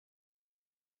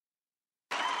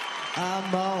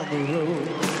I'm on the road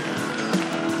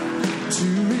to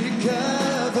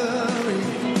recovery,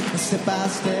 step by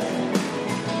step,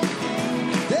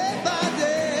 day by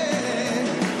day.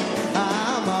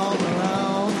 I'm on the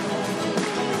road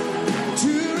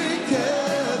to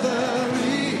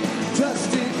recovery,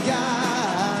 trusting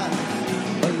God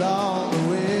along the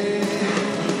way,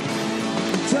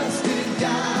 trusting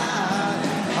God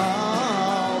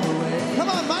all the way. Come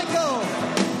on, Michael.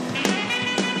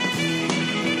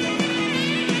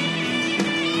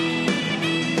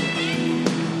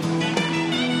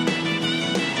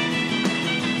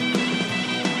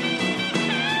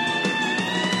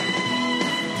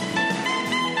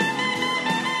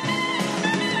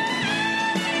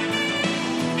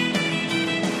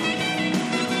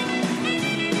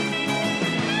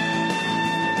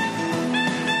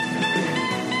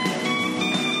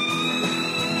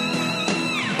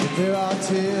 There are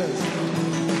tears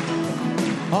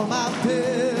on my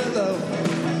pillow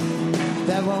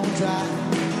that won't dry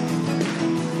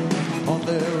on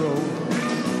the road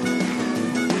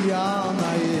beyond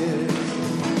my ears.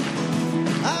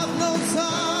 I've no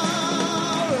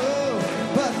sorrow,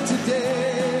 but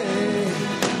today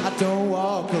I don't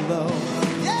walk alone.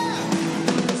 Yeah,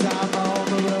 'cause I'm on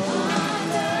the road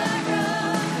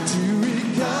to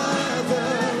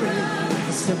recovery,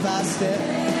 step by step.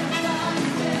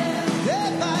 Day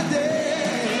by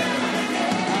day,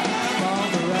 I'm on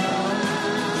the road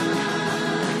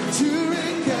to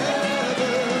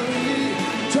recovery,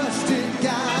 trusting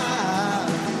God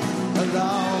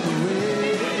along the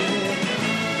way,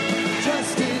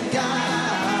 trusting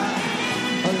God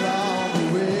along the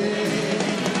way,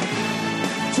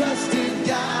 trusting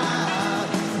God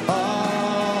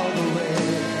all the way.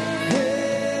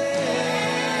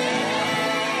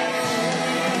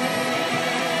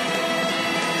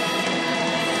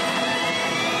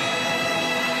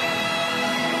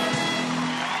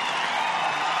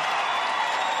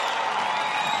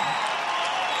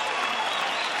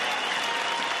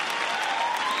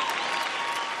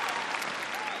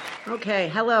 Okay,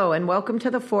 hello, and welcome to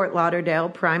the Fort Lauderdale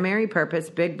Primary Purpose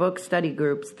Big Book Study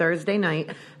Group's Thursday night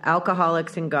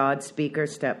Alcoholics and God Speaker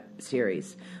Step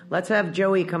Series. Let's have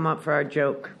Joey come up for our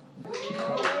joke.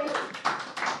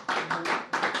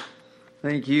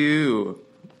 Thank you.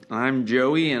 I'm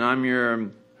Joey, and I'm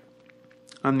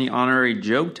the honorary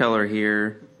joke teller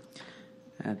here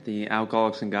at the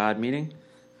Alcoholics and God meeting.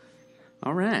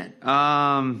 All right.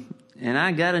 And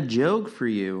I got a joke for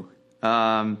you.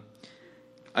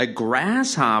 A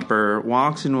grasshopper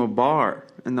walks into a bar,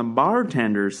 and the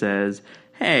bartender says,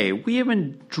 "Hey, we have a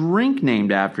drink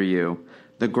named after you."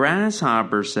 The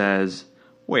grasshopper says,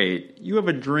 "Wait, you have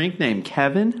a drink named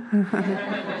Kevin?"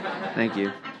 Thank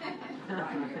you.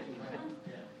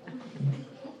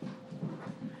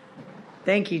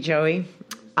 Thank you, Joey.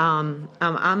 I'm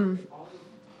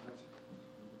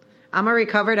a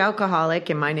recovered alcoholic,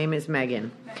 and my name is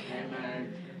Megan.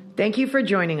 Thank you for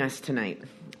joining us tonight.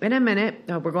 In a minute,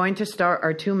 we're going to start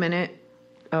our 2-minute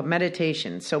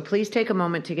meditation, so please take a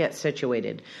moment to get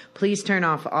situated. Please turn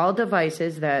off all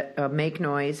devices that make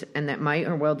noise and that might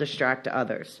or will distract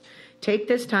others. Take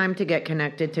this time to get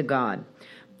connected to God.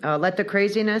 Let the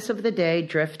craziness of the day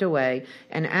drift away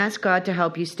and ask God to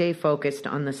help you stay focused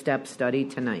on the step study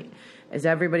tonight. Is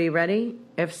everybody ready?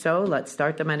 If so, let's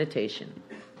start the meditation.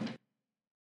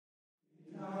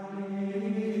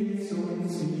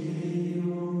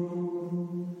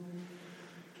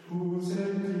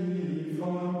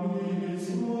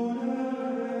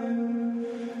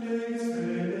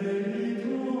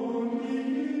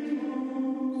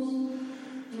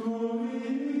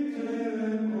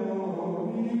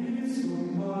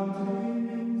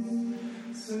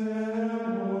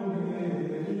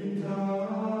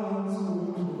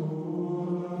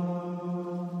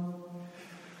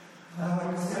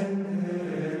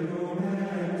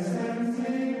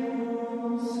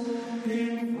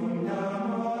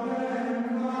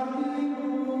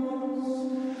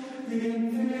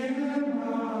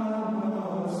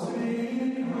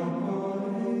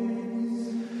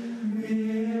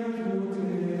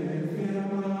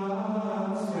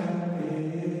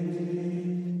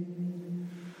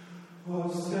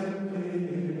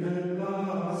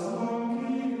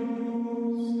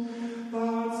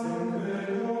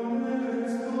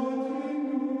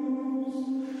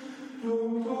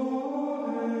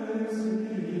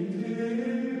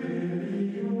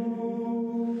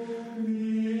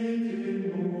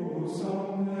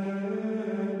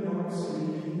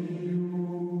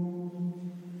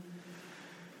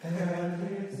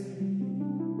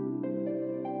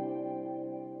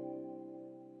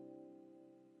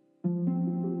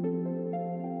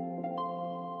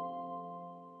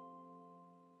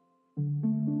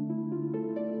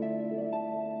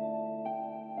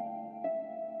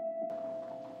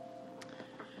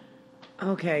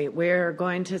 Okay, we're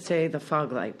going to say the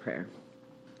fog light prayer.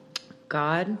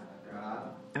 God,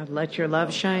 let your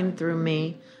love shine through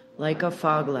me like a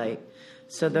fog light,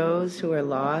 so those who are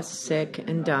lost, sick,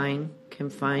 and dying can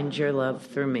find your love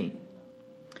through me.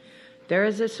 There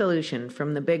is a solution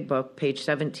from the Big Book, page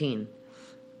 17.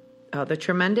 The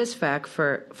tremendous fact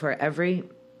for every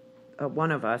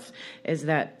one of us is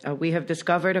that we have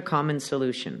discovered a common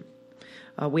solution.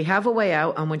 We have a way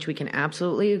out on which we can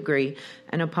absolutely agree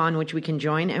and upon which we can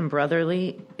join in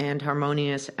brotherly and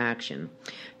harmonious action.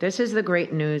 This is the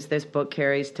great news this book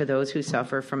carries to those who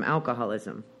suffer from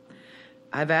alcoholism.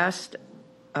 I've asked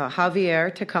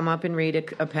Javier to come up and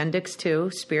read Appendix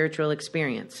 2, Spiritual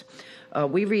Experience.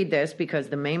 We read this because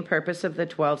the main purpose of the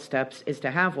 12 steps is to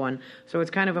have one, so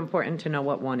it's kind of important to know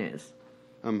what one is.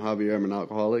 I'm Javier. I'm an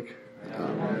alcoholic.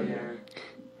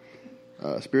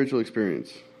 Spiritual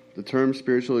experience. The terms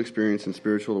spiritual experience and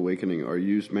spiritual awakening are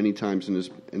used many times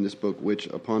in this book, which,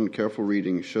 upon careful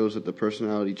reading, shows that the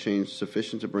personality change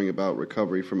sufficient to bring about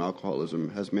recovery from alcoholism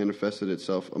has manifested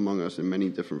itself among us in many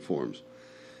different forms.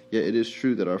 Yet it is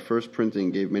true that our first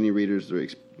printing gave many readers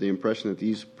the impression that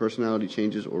these personality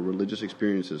changes or religious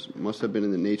experiences must have been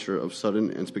in the nature of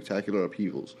sudden and spectacular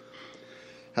upheavals.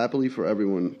 Happily for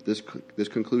everyone, this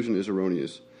conclusion is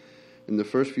erroneous. In the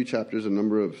first few chapters, a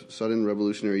number of sudden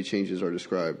revolutionary changes are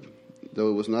described.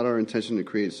 Though it was not our intention to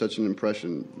create such an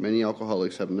impression, many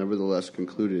alcoholics have nevertheless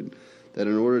concluded that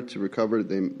in order to recover,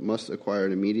 they must acquire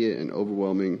an immediate and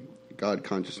overwhelming God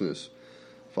consciousness,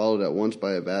 followed at once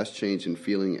by a vast change in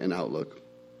feeling and outlook.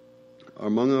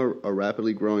 Among a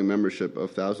rapidly growing membership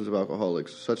of thousands of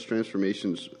alcoholics, such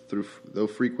transformations, though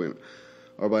frequent,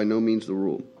 are by no means the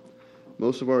rule.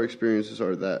 Most of our experiences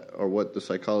are what the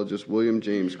psychologist William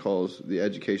James calls the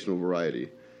educational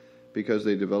variety, because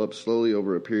they develop slowly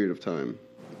over a period of time.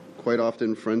 Quite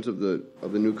often, friends of the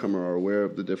newcomer are aware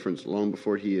of the difference long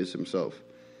before he is himself.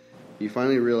 He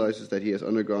finally realizes that he has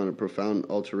undergone a profound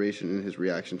alteration in his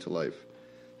reaction to life,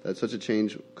 that such a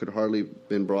change could hardly have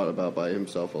been brought about by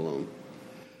himself alone.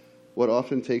 What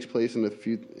often takes place in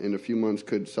a few months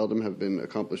could seldom have been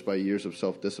accomplished by years of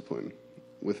self-discipline.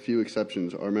 With few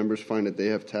exceptions, our members find that they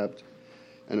have tapped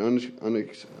an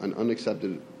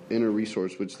unaccepted inner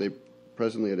resource which they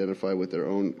presently identify with their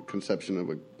own conception of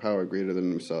a power greater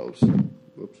than themselves.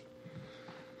 Whoops.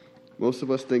 Most of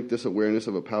us think this awareness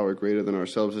of a power greater than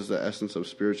ourselves is the essence of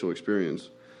spiritual experience.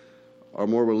 Our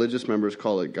more religious members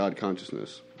call it God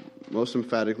consciousness. Most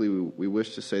emphatically, we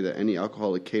wish to say that any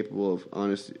alcoholic capable of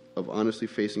honestly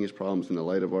facing his problems in the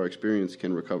light of our experience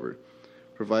can recover,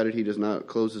 provided he does not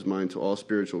close his mind to all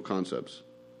spiritual concepts.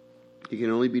 He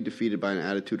can only be defeated by an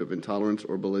attitude of intolerance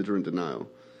or belligerent denial.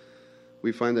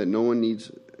 We find that no one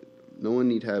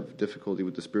need have difficulty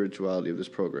with the spirituality of this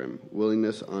program.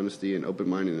 Willingness, honesty, and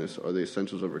open-mindedness are the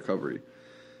essentials of recovery,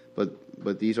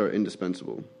 but these are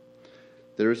indispensable.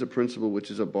 There is a principle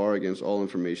which is a bar against all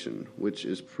information, which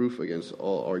is proof against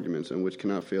all arguments, and which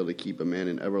cannot fail to keep a man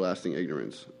in everlasting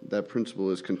ignorance. That principle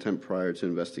is contempt prior to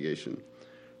investigation.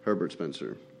 Herbert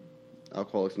Spencer,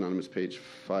 Alcoholics Anonymous, page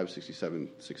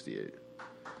 567-68.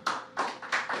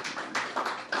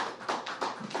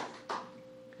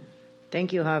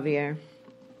 Thank you, Javier.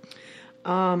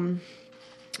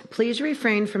 Please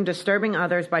refrain from disturbing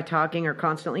others by talking or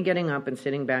constantly getting up and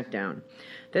sitting back down.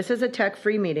 This is a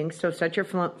tech-free meeting, so set your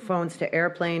phones to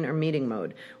airplane or meeting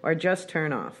mode, or just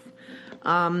turn off.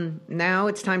 Now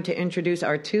it's time to introduce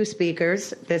our two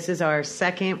speakers. This is our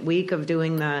second week of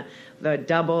doing the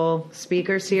double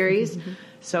speaker series.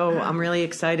 So I'm really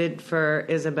excited for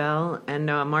Isabel and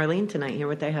Marlene tonight, hear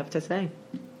what they have to say.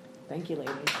 Thank you,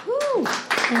 ladies. Woo!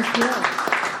 Thank you.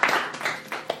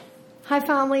 Hi,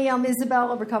 family. I'm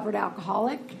Isabel, a recovered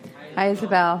alcoholic. Hi,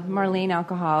 Isabel. Marlene,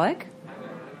 alcoholic.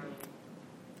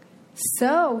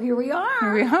 So, here we are.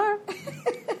 Here we are.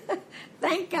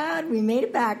 Thank God we made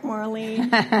it back,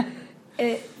 Marlene.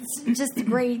 It's just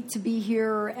great to be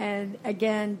here and,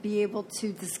 again, be able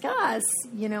to discuss,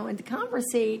 and to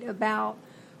conversate about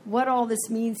what all this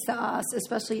means to us,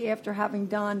 especially after having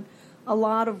done a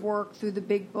lot of work through the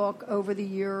Big Book over the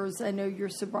years. I know your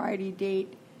sobriety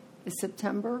date is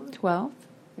September 12th,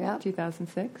 yep.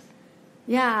 2006.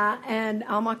 Yeah, and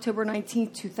I'm October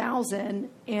 19th, 2000.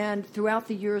 And throughout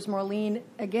the years, Marlene,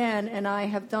 again, and I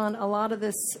have done a lot of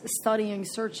this studying,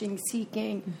 searching,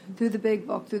 seeking through the Big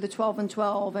Book, through the 12 and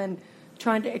 12, and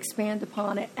trying to expand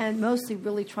upon it, and mostly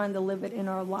really trying to live it in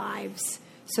our lives.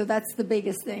 So that's the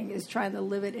biggest thing, is trying to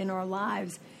live it in our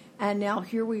lives. And now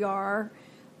here we are,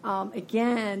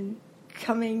 again,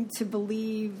 coming to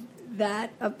believe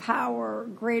that a power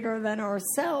greater than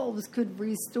ourselves could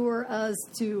restore us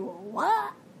to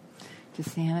what? To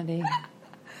sanity.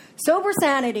 Sober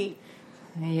sanity.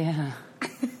 Yeah.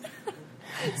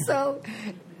 So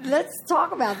let's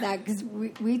talk about that, because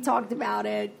we talked about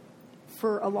it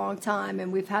for a long time,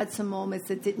 and we've had some moments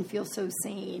that didn't feel so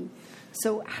sane.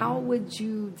 So how would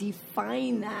you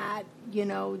define that? You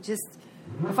know, just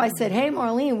if I said, hey,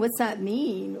 Marlene, what's that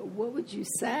mean? What would you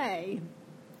say?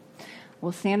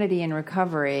 Well, sanity and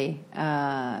recovery.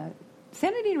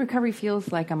 Sanity and recovery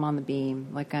feels like I'm on the beam,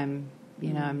 like I'm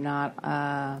not,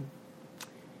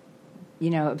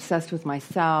 obsessed with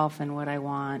myself and what I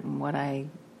want and what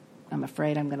I'm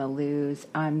afraid I'm going to lose.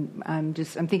 I'm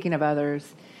thinking of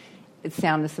others. It's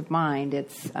soundness of mind.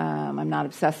 It's I'm not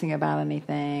obsessing about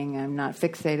anything. I'm not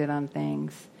fixated on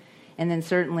things. And then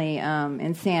certainly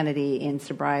insanity in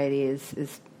sobriety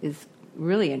is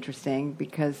really interesting,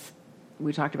 because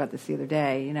we talked about this the other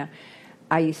day. You know,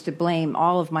 I used to blame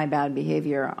all of my bad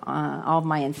behavior, all of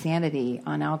my insanity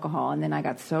on alcohol, and then I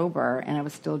got sober, and I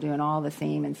was still doing all the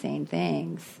same insane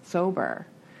things sober.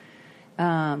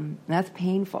 That's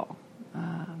painful.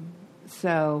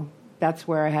 So that's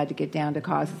where I had to get down to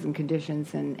causes and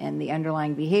conditions and the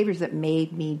underlying behaviors that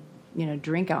made me,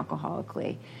 drink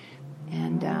alcoholically.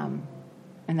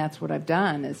 And that's what I've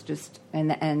done, is just,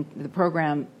 and the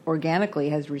program organically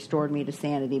has restored me to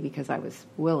sanity, because I was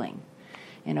willing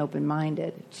and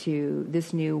open-minded to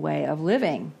this new way of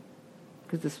living,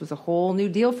 because this was a whole new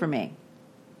deal for me.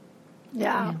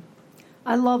 Yeah.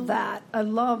 I love that. I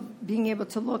love being able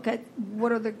to look at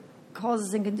what are the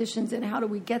causes and conditions and how do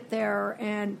we get there,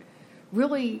 and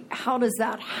really how does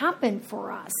that happen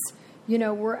for us? You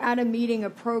know, we're at a meeting, a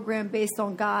program based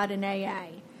on God and AA.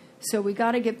 So we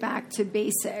got to get back to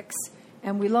basics,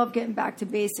 and we love getting back to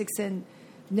basics and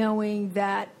knowing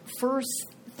that first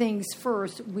things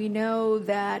first. We know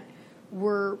that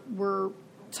we're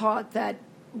taught that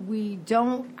we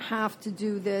don't have to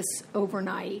do this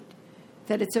overnight,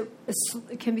 that it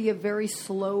can be a very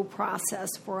slow process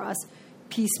for us,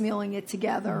 piecemealing it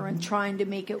together and trying to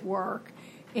make it work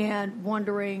and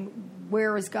wondering,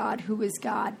 where is God, who is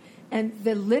God? And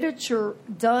the literature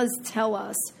does tell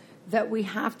us that we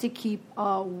have to keep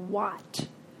a what?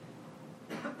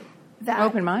 That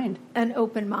open mind. An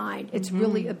open mind. It's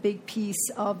really a big piece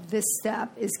of this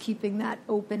step, is keeping that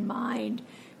open mind.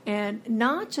 And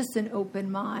not just an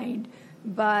open mind,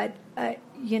 but,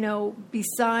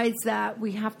 besides that,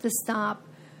 we have to stop,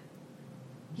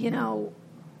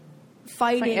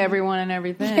 fighting. Like everyone and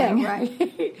everything. Yeah,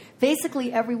 right.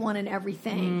 Basically everyone and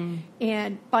everything.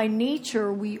 And by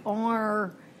nature, we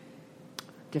are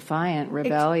defiant,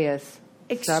 rebellious,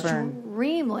 stubborn.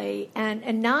 Extremely.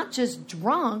 And not just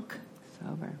drunk.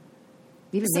 Sober.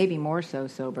 Even maybe more so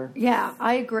sober. Yeah,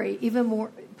 I agree.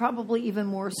 Probably even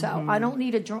more so. I don't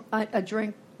need a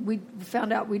drink. We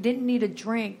found out we didn't need a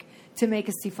drink to make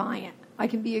us defiant. I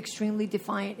can be extremely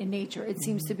defiant in nature. It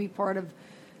seems to be part of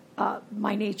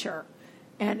my nature.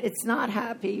 And it's not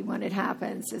happy when it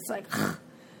happens. It's like,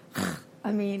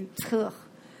 I mean,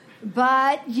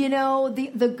 but,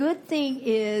 the good thing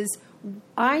is,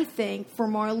 I think, for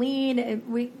Marlene,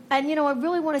 I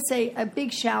really want to say a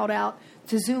big shout out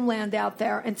to Zoomland out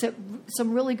there, and to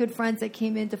some really good friends that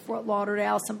came into Fort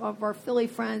Lauderdale, some of our Philly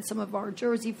friends, some of our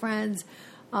Jersey friends,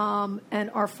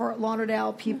 and our Fort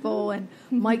Lauderdale people and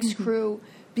Mike's crew,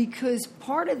 because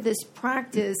part of this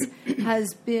practice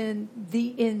has been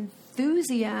the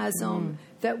enthusiasm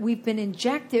that we've been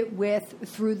injected with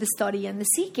through the study and the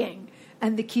seeking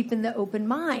and the keeping the open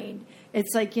mind.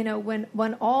 It's like,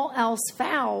 when all else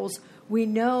fails, we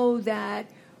know that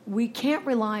we can't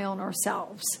rely on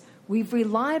ourselves. We've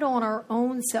relied on our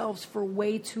own selves for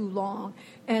way too long,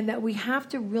 and that we have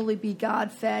to really be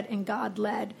God-fed and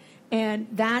God-led. And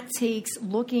that takes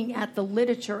looking at the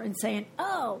literature and saying,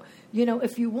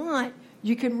 if you want,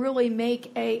 you can really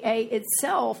make AA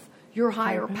itself your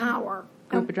higher power.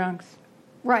 Group of drunks.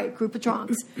 Right, group of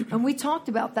drunks. And we talked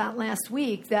about that last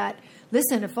week, that,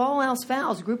 listen, if all else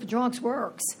fails, a group of drunks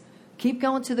works. Keep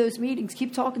going to those meetings.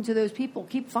 Keep talking to those people.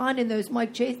 Keep finding those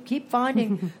Mike Chase. Keep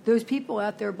finding those people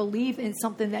out there believe in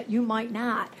something that you might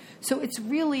not. So it's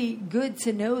really good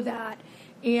to know that,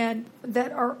 and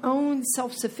that our own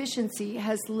self-sufficiency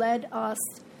has led us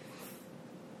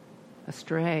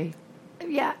astray.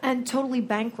 Yeah, and totally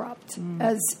bankrupt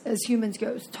as humans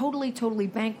goes. Totally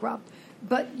bankrupt.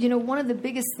 But, one of the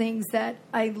biggest things that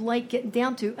I like getting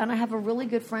down to, and I have a really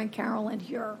good friend, Carolyn,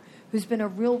 here, who's been a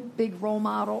real big role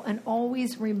model and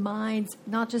always reminds,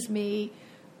 not just me,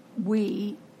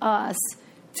 us,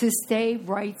 to stay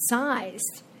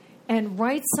right-sized. And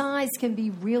right-sized can be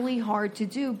really hard to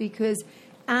do, because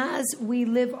as we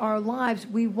live our lives,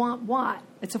 we want what?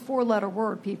 It's a 4-letter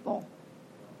word, people.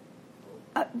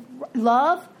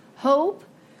 Love, hope,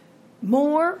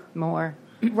 more,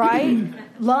 right?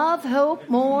 Love, hope,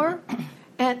 more.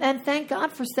 And thank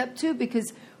God for step 2,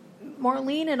 because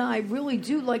Marlene and I really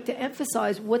do like to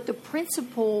emphasize what the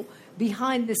principle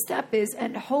behind the step is,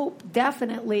 and hope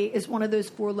definitely is one of those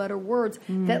 4-letter words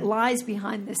that lies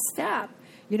behind this step.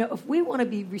 You know, if we want to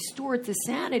be restored to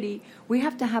sanity, we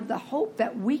have to have the hope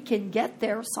that we can get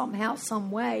there somehow, some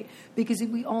way, because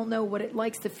we all know what it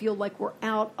likes to feel like we're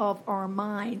out of our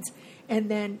minds and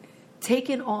then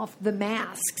taking off the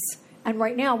masks. And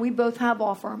right now, we both have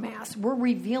off our masks. We're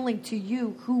revealing to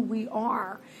you who we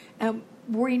are. And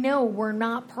we know we're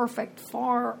not perfect,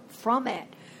 far from it.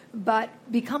 But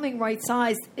becoming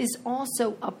right-sized is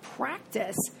also a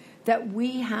practice that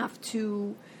we have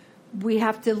to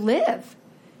live.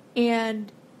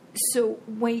 And so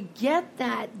we get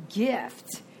that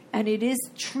gift, and it is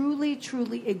truly,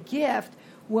 truly a gift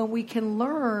when we can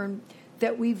learn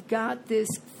that we've got this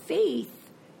faith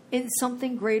in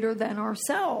something greater than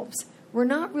ourselves. We're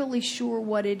not really sure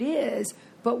what it is,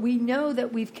 but we know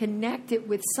that we've connected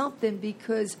with something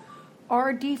because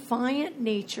our defiant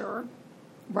nature,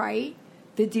 right,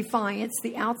 the defiance,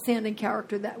 the outstanding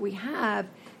character that we have,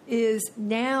 is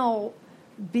now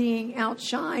being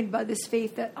outshined by this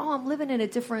faith that, I'm living in a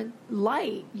different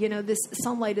light, this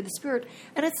sunlight of the Spirit.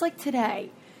 And it's like today,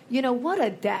 what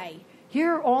a day.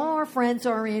 Here, all our friends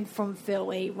are in from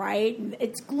Philly, right? And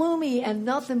it's gloomy and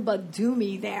nothing but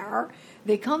doomy there.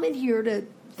 They come in here to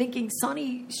thinking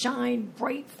sunny, shine,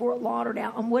 bright Fort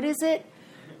Lauderdale. And what is it?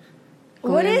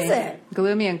 Gloomy. What is it?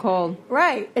 Gloomy and cold.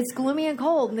 Right. It's gloomy and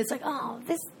cold. And it's like,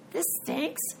 this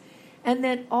stinks. And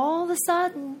then all of a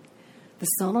sudden, the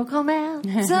sun will come out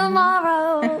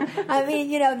tomorrow. I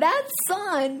mean, that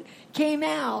sun came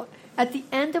out at the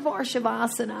end of our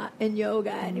Shavasana in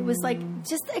yoga. And it was like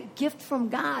just a gift from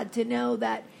God to know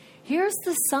that here's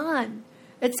the sun.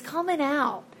 It's coming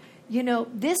out.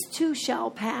 This too shall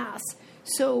pass.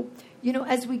 So,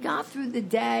 as we got through the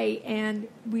day and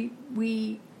we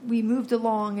moved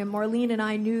along, and Marlene and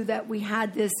I knew that we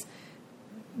had this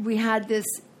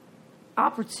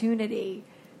opportunity,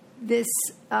 this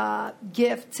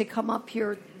gift to come up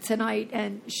here tonight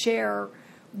and share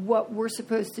what we're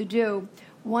supposed to do.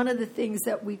 One of the things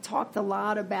that we talked a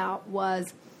lot about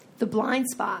was the blind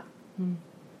spot.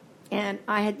 And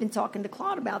I had been talking to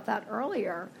Claude about that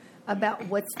earlier, about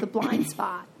what's the blind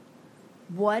spot.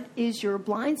 What is your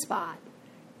blind spot?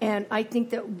 And I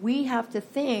think that we have to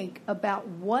think about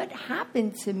what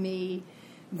happened to me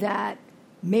that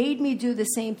made me do the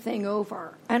same thing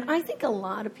over. And I think a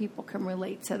lot of people can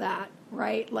relate to that,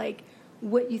 right? Like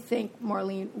what you think,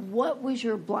 Marlene, what was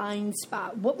your blind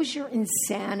spot? What was your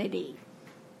insanity?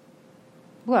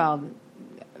 Well,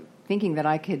 thinking that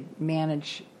I could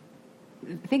manage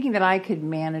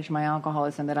my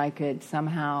alcoholism, that I could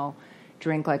somehow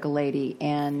drink like a lady,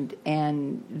 and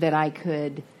that I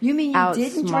could. You mean you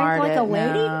didn't drink like a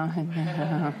lady?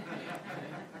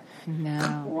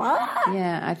 No. What?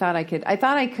 Yeah, I thought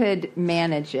I could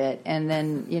manage it, and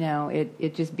then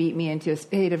it just beat me into a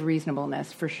state of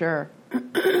reasonableness for sure.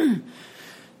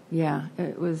 Yeah,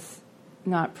 it was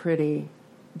not pretty.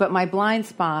 But my blind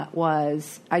spot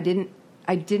was I didn't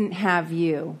have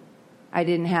you.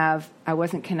 I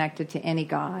wasn't connected to any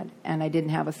God, and I didn't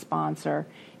have a sponsor.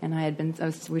 And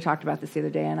we talked about this the other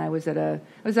day, and I was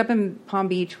up in Palm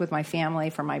Beach with my family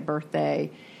for my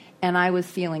birthday, and I was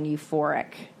feeling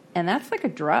euphoric. And that's like a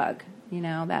drug,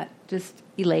 that just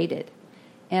elated.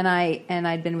 And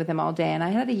I'd been with him all day, and I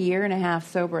had a year and a half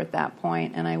sober at that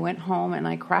point, and I went home and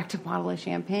I cracked a bottle of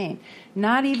champagne.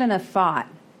 Not even a thought,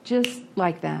 just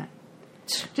like that.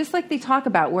 Just like they talk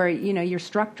about where, you're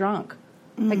struck drunk.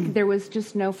 Like there was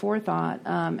just no forethought.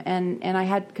 And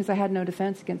because I had no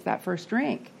defense against that first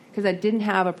drink, because I didn't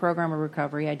have a program of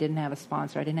recovery. I didn't have a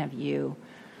sponsor. I didn't have you.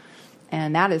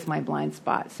 And that is my blind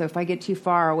spot. So if I get too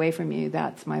far away from you,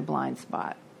 that's my blind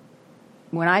spot.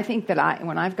 When I think that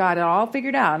when I've got it all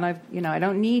figured out, and I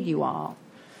don't need you all,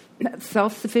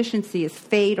 self-sufficiency is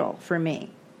fatal for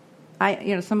me.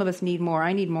 Some of us need more.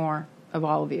 I need more of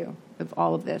all of you, of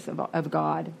all of this, of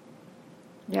God.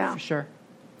 Yeah. For sure.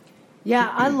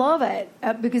 Yeah, I love it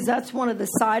because that's one of the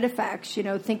side effects,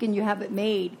 thinking you have it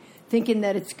made, thinking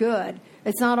that it's good.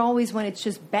 It's not always when it's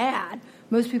just bad.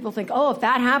 Most people think, if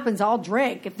that happens, I'll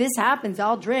drink. If this happens,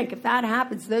 I'll drink. If that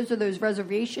happens, those are those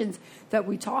reservations that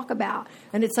we talk about.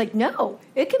 And it's like, no,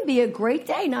 it can be a great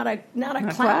day, not a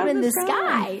cloud in the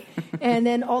sky. And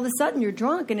then all of a sudden you're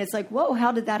drunk, and it's like, whoa,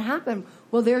 how did that happen?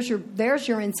 Well, there's your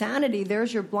insanity.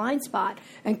 There's your blind spot.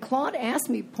 And Claude asked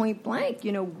me point blank,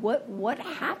 what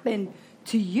happened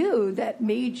to you that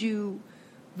made you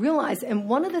realize? And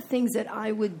one of the things that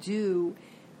I would do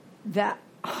that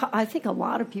I think a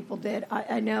lot of people did.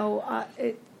 I know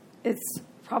it's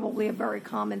probably a very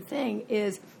common thing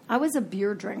is I was a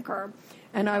beer drinker.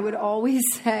 And I would always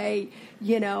say,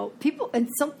 people, and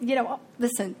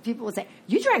listen, people would say,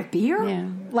 you drank beer? Yeah.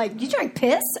 Like, you drank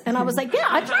piss? And I was like, yeah,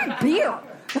 I drank beer.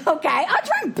 Okay, I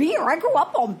drank beer. I grew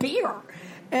up on beer.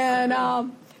 And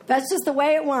that's just the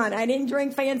way it went. I didn't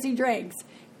drink fancy drinks.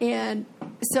 And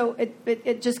so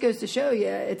it just goes to show you,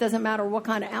 it doesn't matter what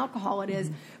kind of alcohol it is.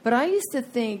 But I used to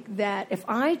think that if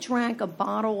I drank a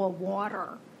bottle of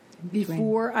water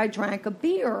before I drank a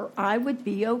beer, I would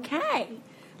be okay.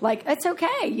 Like, it's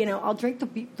okay, I'll drink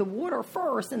the water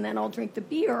first, and then I'll drink the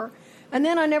beer. And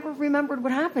then I never remembered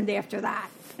what happened after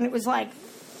that. And it was like,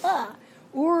 ugh.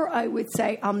 Or I would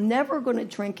say, I'm never going to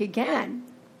drink again.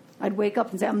 I'd wake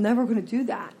up and say, I'm never going to do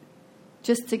that,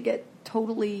 just to get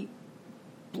totally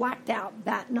blacked out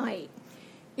that night.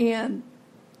 And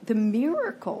the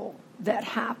miracle that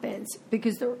happens,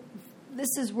 because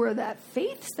this is where that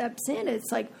faith steps in.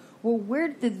 It's like, well, where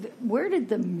did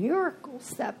the miracle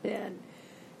step in?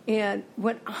 And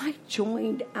when I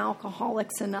joined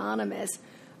Alcoholics Anonymous,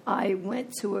 I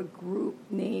went to a group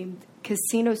named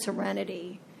Casino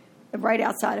Serenity, right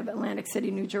outside of Atlantic City,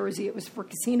 New Jersey. It was for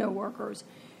casino workers.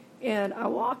 And I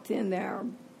walked in there,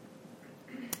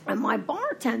 and my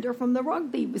bartender from the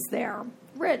rugby was there,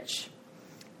 Rich.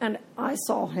 And I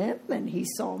saw him, and he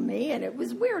saw me, and it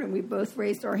was weird. And we both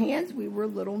raised our hands. We were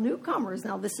little newcomers.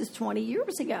 Now, this is 20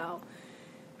 years ago.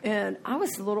 And I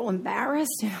was a little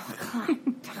embarrassed.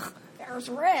 There's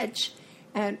Rich.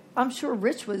 And I'm sure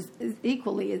Rich was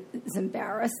equally as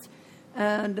embarrassed.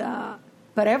 And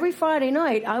but every Friday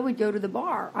night, I would go to the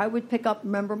bar. I would pick up,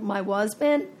 remember my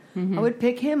husband? Mm-hmm. I would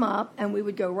pick him up, and we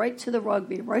would go right to the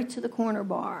rugby, right to the corner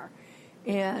bar.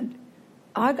 And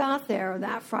I got there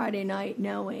that Friday night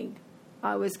knowing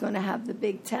I was going to have the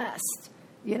big test.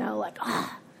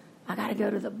 I got to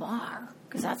go to the bar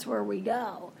because that's where we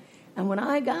go. And when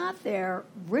I got there,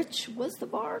 Rich was the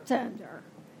bartender.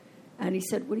 And he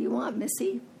said, what do you want,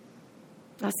 Missy?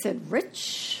 I said,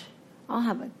 Rich, I'll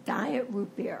have a diet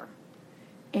root beer.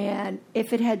 And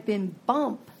if it had been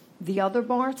Bump, the other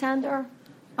bartender,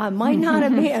 I might not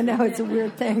have been. I know it's a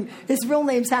weird thing. His real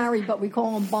name's Harry, but we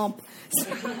call him Bump.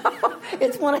 So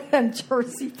it's one of them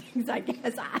Jersey things, I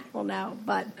guess. I don't know.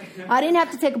 But I didn't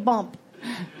have to take a bump.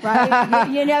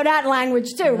 Right? you know that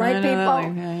language too, right, people?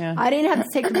 Yeah. I didn't have to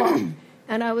take a bump.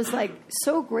 And I was like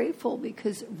so grateful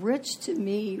because Rich to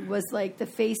me was like the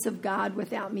face of God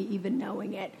without me even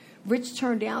knowing it. Rich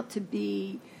turned out to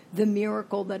be the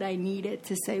miracle that I needed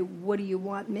to say, what do you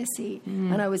want, Missy?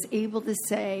 Mm. And I was able to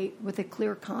say with a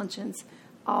clear conscience,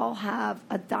 I'll have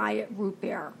a diet root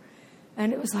beer.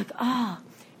 And it was like,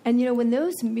 And, when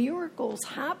those miracles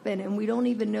happen and we don't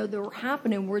even know they're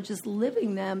happening, we're just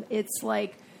living them, it's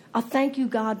like a thank you,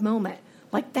 God moment.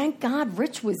 Like, thank God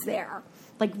Rich was there.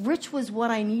 Like, Rich was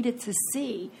what I needed to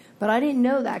see, but I didn't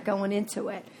know that going into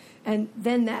it. And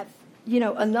then that,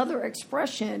 another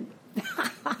expression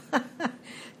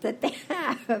that they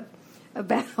have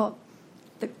about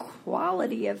the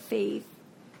quality of faith,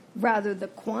 rather the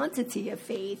quantity of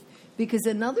faith. Because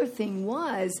another thing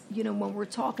was, when we're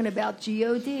talking about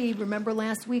GOD, remember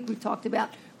last week we talked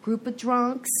about group of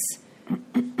drunks,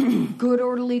 good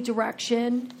orderly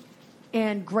direction,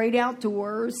 and great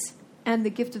outdoors, and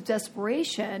the gift of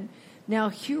desperation. Now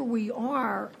here we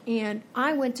are, and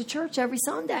I went to church every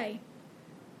Sunday.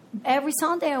 Every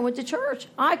Sunday I went to church.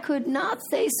 I could not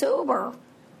stay sober.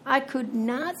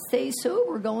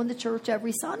 Going to church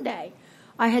every Sunday.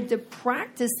 I had to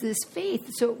practice this faith.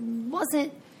 So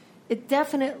it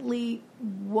definitely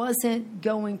wasn't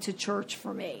going to church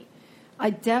for me. I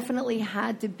definitely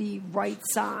had to be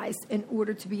right-sized in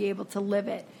order to be able to live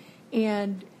it.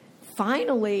 And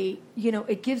finally,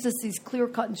 it gives us these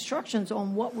clear-cut instructions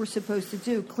on what we're supposed to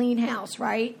do. Clean house,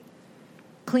 right?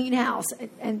 Clean house.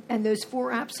 And those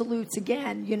four absolutes,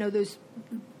 again, those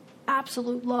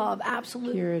absolute love,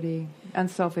 absolute purity,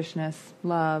 unselfishness,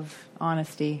 love,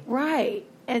 honesty. Right.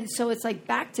 And so it's like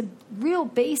back to real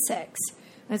basics.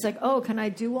 And it's like, can I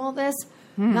do all this?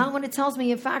 Not when it tells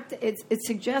me. In fact, it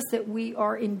suggests that we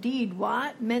are indeed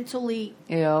what? Mentally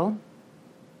ill.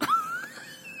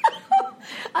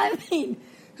 I mean,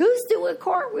 who's doing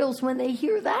cartwheels when they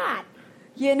hear that?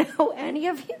 Any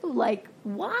of you? Like,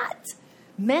 what?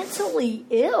 Mentally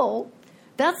ill?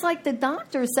 That's like the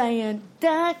doctor saying,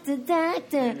 doctor,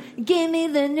 give me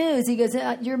the news. He goes,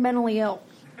 you're mentally ill.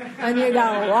 And you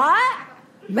go, what?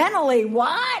 Mentally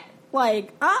what?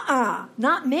 Like,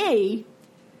 not me.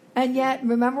 And yet,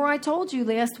 remember I told you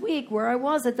last week where I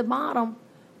was at the bottom.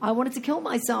 I wanted to kill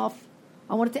myself.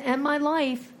 I wanted to end my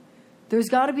life. There's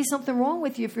got to be something wrong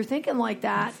with you if you're thinking like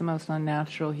that. It's the most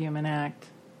unnatural human act.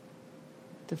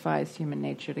 Defies human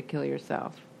nature to kill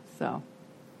yourself. So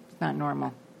it's not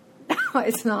normal.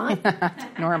 It's not.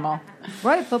 Normal.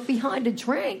 Right, but behind a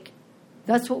drink,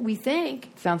 that's what we think.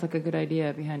 Sounds like a good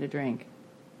idea behind a drink.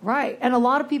 Right, and a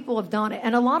lot of people have done it,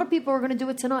 and a lot of people are going to do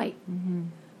it tonight. Mm-hmm.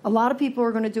 A lot of people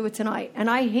are going to do it tonight, and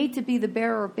I hate to be the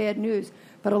bearer of bad news,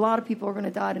 but a lot of people are going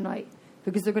to die tonight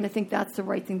because they're going to think that's the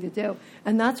right thing to do,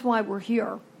 and that's why we're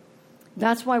here.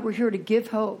 That's why we're here, to give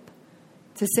hope,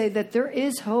 to say that there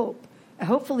is hope.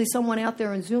 Hopefully someone out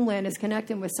there in Zoom land is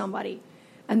connecting with somebody,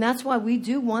 and that's why we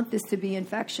do want this to be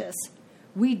infectious.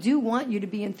 We do want you to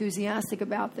be enthusiastic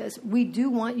about this. We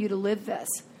do want you to live this.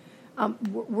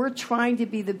 We're trying to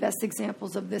be the best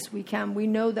examples of this we can. We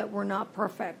know that we're not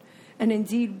perfect. And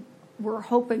indeed, we're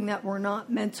hoping that we're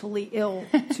not mentally ill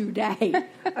today,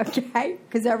 okay?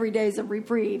 Because every day is a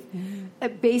reprieve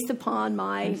based upon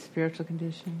my spiritual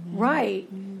condition. Yeah. Right.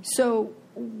 So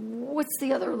what's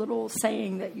the other little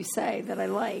saying that you say that I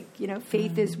like?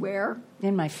 Faith is where?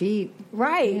 In my feet.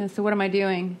 Right. Yeah, so what am I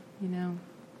doing?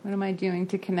 What am I doing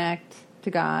to connect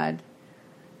to God,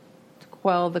 to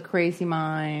quell the crazy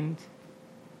mind,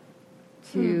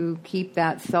 to keep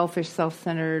that selfish,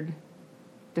 self-centered,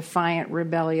 defiant,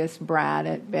 rebellious brat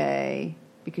at bay,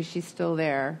 because she's still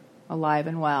there, alive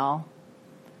and well.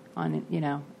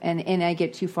 And I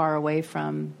get too far away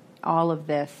from all of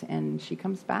this, and she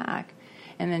comes back,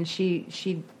 and then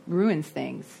she ruins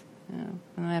things. And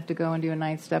I have to go and do a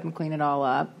ninth step and clean it all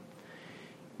up.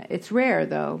 It's rare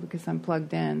though, because I'm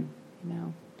plugged in,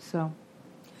 So,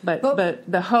 but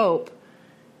the hope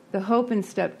in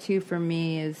step 2 for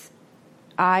me is,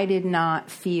 I did not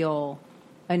feel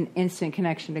an instant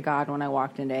connection to God when I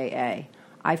walked into AA.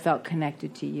 I felt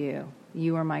connected to you.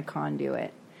 You were my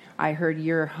conduit. I heard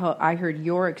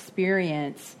your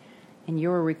experience and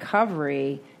your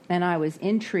recovery, and I was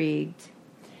intrigued,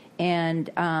 and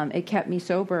it kept me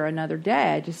sober another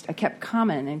day. I kept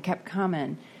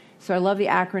coming. So I love the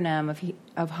acronym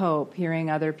of HOPE, hearing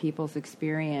other people's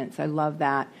experience. I love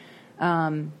that.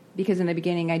 Because in the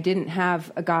beginning, I didn't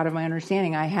have a God of my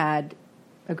understanding. I had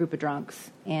a group of drunks.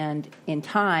 And in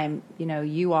time,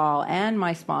 you all and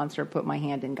my sponsor put my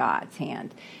hand in God's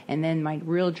hand. And then my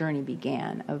real journey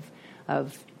began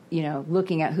of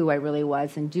looking at who I really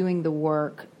was and doing the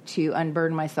work to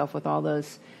unburden myself with all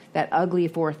that ugly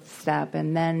 4th step.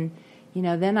 And then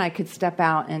then I could step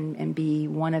out and be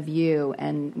one of you.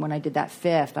 And when I did that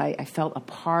 5th, I felt a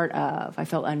part of. I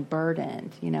felt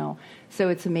unburdened, So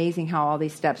it's amazing how all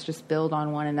these steps just build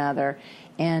on one another.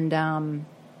 And, and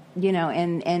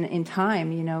in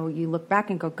time, you look back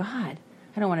and go, God,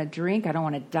 I don't want to drink. I don't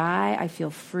want to die. I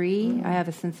feel free. I have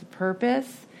a sense of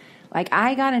purpose. Like,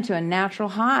 I got into a natural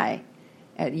high.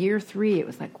 At year 3, it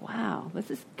was like, wow,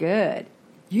 this is good.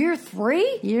 Year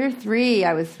 3? Year 3,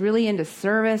 I was really into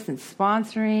service and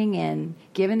sponsoring and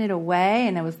giving it away.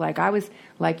 And it was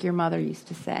like your mother used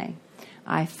to say,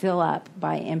 I fill up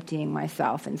by emptying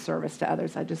myself in service to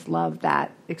others. I just love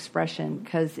that expression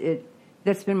because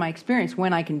that's been my experience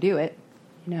when I can do it.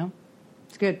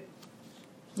 It's good.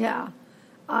 Yeah.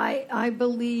 I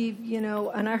believe,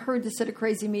 and I heard this at a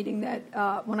crazy meeting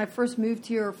that when I first moved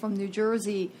here from New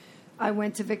Jersey, I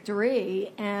went to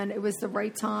Victory, and it was the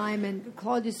right time, and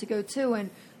Claude used to go too,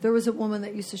 and there was a woman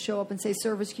that used to show up and say,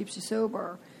 service keeps you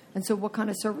sober. And so what kind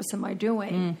of service am I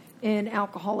doing in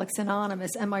Alcoholics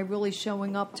Anonymous? Am I really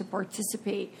showing up to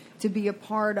participate, to be a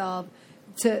part of,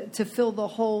 to fill the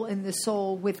hole in the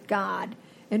soul with God?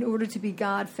 In order to be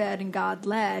God-fed and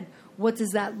God-led, what does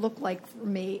that look like for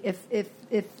me? If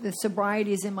the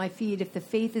sobriety is in my feet, if the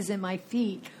faith is in my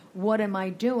feet, what am I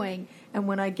doing? And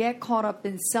when I get caught up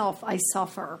in self, I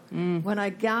suffer. When I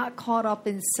got caught up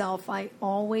in self, I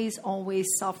always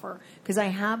suffer because I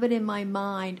have it in my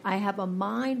mind. I have a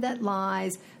mind that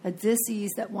lies, a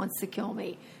disease that wants to kill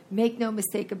me. Make no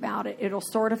mistake about it. It'll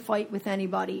start a fight with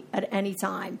anybody at any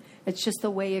time. It's just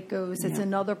the way it goes. It's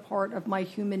another part of my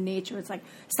human nature. It's like,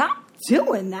 stop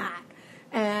doing that.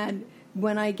 And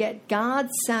when I get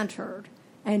God-centered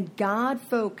and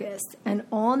God-focused and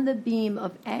on the beam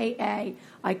of AA,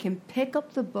 I can pick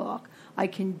up the book, I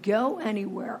can go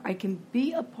anywhere, I can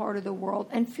be a part of the world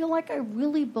and feel like I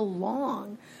really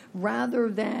belong rather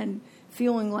than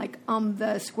feeling like I'm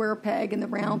the square peg in the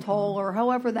round hole or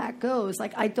however that goes.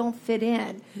 Like I don't fit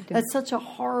in. That's such a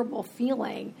horrible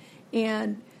feeling.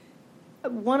 And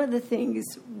one of the things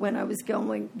when I was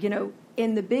going,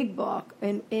 in the big book,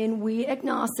 in We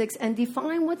Agnostics, and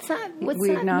define what's that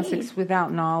We Agnostics mean?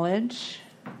 Without knowledge,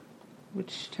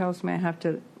 which tells me I have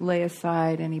to lay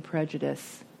aside any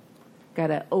prejudice. Got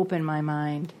to open my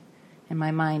mind And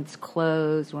my mind's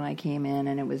closed when I came in,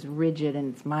 and it was rigid,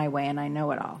 and it's my way, and I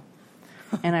know it all.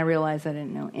 And I realized I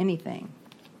didn't know anything.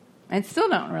 I still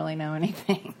don't really know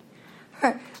anything.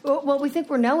 Right. Well, we think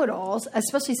we're know-it-alls,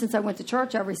 especially since I went to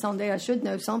church every Sunday. I should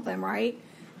know something, right?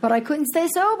 But I couldn't stay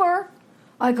sober.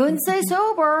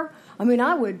 I mean,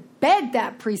 I would beg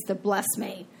that priest to bless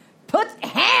me. Put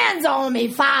hands on me,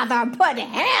 Father. Put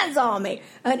hands on me.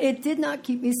 And it did not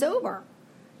keep me sober.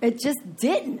 It just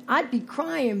didn't. I'd be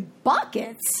crying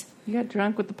buckets. You got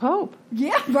drunk with the Pope.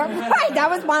 Yeah, right. That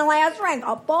was my last drink.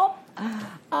 A Pope.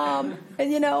 And,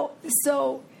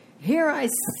 so here I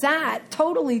sat,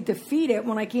 totally defeated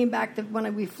when I came back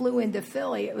when we flew into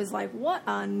Philly. It was like, what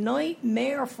a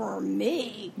nightmare for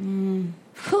me.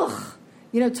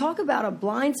 Talk about a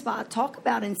blind spot, talk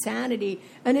about insanity.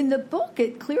 And in the book,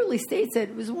 it clearly states that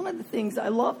it was one of the things I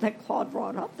love that Claude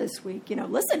brought up this week.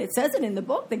 Listen, it says it in the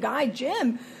book. The guy,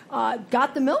 Jim,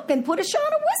 got the milk and put a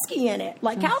shot of whiskey in it.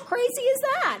 Like, how crazy is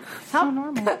that? So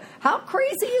normal. How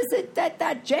crazy is it that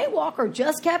jaywalker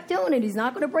just kept doing it? He's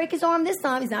not going to break his arm this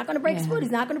time. He's not going to break his foot.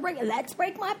 He's not going to break it. Let's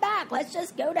break my back. Let's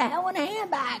just go to hell in a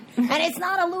handbag. And it's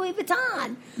not a Louis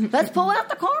Vuitton. Let's pull out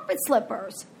the carpet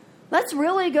slippers. Let's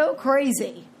really go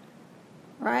crazy,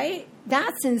 right?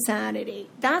 That's insanity.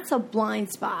 That's a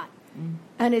blind spot.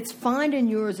 And it's finding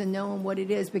yours and knowing what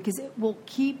it is, because it will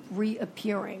keep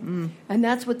reappearing. And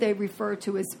that's what they refer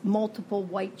to as multiple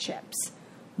white chips.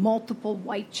 Multiple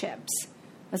white chips.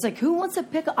 It's like, who wants to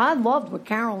pick up? I loved what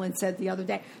Carolyn said the other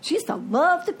day. She used to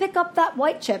love to pick up that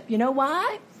white chip. You know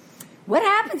why? What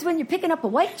happens when you're picking up a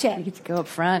white chip? You get to go up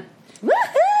front. Woohoo!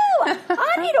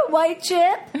 I need a white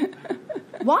chip.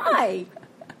 Why?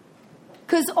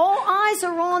 Because all eyes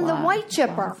are on the white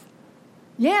chipper.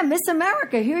 Yeah, Miss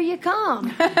America, here you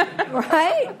come.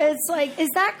 Right? It's like, is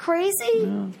that crazy?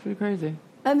 No, it's pretty crazy.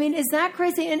 I mean, is that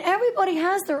crazy? And everybody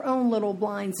has their own little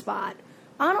blind spot.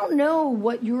 I don't know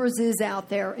what yours is out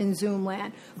there in Zoom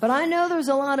land, but I know there's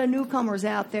a lot of newcomers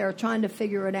out there trying to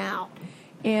figure it out.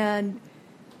 And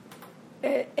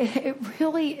it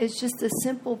really is just a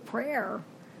simple prayer.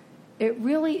 It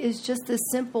really is just a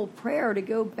simple prayer to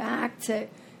go back to,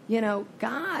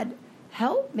 God,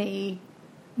 help me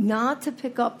not to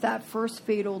pick up that first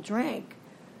fatal drink.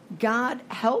 God,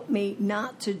 help me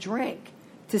not to drink,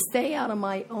 to stay out of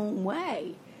my own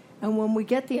way. And when we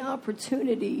get the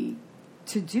opportunity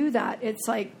to do that, it's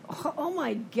like, oh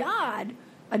my God,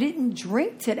 I didn't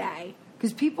drink today.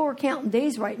 Because people are counting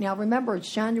days right now. Remember,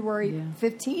 it's January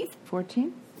 15th?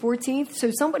 14th? 14th. So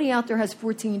somebody out there has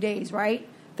 14 days, right?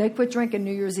 They quit drinking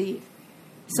New Year's Eve.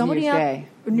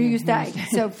 New Year's Day.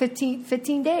 So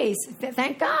 15 days.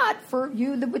 Thank God for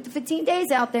you with the 15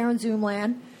 days out there in Zoom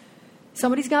land.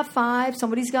 Somebody's got 5,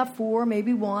 somebody's got 4,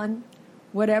 maybe 1,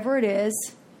 whatever it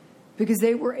is, because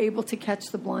they were able to catch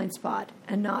the blind spot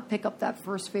and not pick up that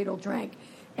first fatal drink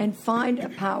and find a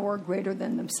power greater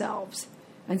than themselves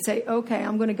and say, okay,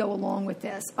 I'm going to go along with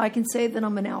this. I can say that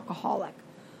I'm an alcoholic.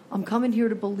 I'm coming here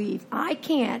to believe. I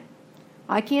can't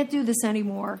do this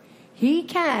anymore. He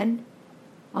can.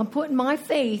 I'm putting my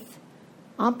faith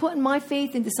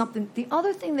into something. The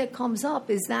other thing that comes up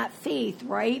is that faith,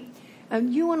 right?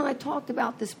 And you and I talked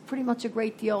about this pretty much a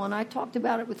great deal, and I talked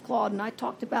about it with Claude, and I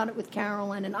talked about it with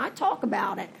Carolyn, and I talk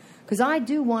about it because I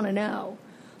do want to know,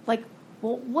 like,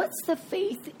 well, what's the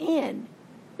faith in?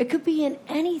 It could be in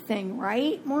anything,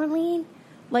 right, Marlene?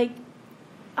 Like,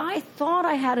 I thought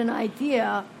I had an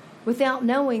idea without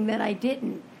knowing that I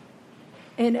didn't,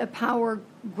 in a power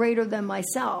greater than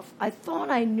myself. I thought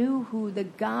I knew who the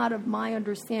God of my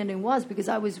understanding was because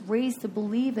I was raised to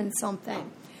believe in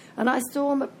something. And I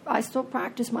still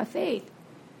practice my faith.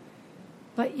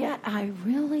 But yet I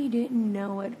really didn't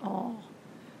know it all.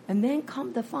 And then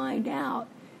come to find out,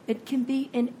 it can be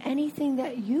in anything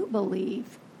that you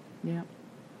believe. Yeah.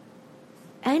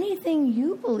 Anything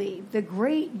you believe, the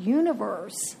great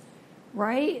universe,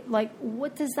 right? Like,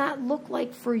 what does that look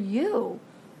like for you?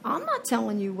 I'm not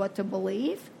telling you what to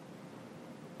believe.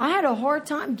 I had a hard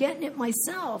time getting it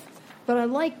myself, but I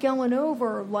like going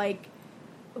over, like,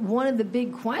 one of the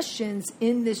big questions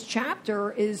in this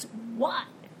chapter is what?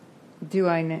 Do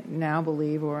I now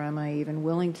believe, or am I even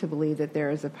willing to believe that there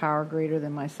is a power greater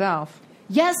than myself?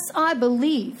 Yes, I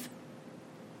believe.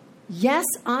 Yes,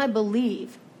 I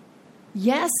believe.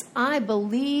 Yes, I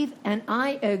believe, and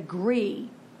I agree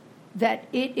that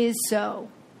it is so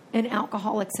in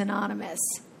Alcoholics Anonymous.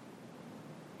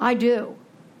 I do.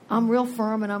 I'm real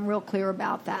firm and I'm real clear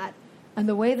about that. And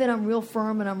the way that I'm real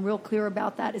firm and I'm real clear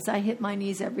about that is I hit my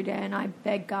knees every day and I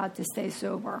beg God to stay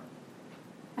sober.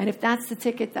 And if that's the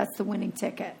ticket, that's the winning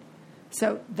ticket.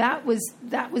 So that was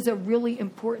a really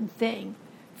important thing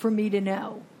for me to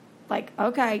know. Like,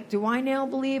 okay, do I now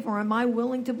believe, or am I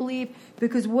willing to believe?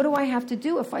 Because what do I have to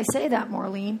do if I say that,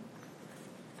 Marlene?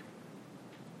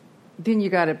 Then you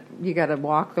gotta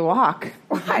walk the walk.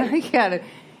 Right.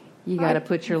 you gotta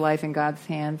put your life in God's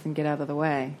hands and get out of the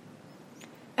way.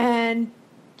 And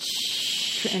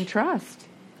trust.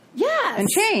 Yes. And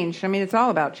change. I mean, it's all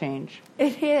about change.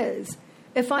 It is.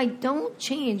 If I don't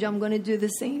change, I'm going to do the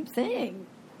same thing.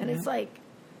 And it's like,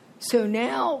 so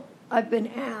now I've been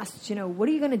asked, what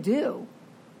are you going to do?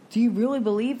 Do you really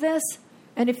believe this?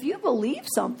 And if you believe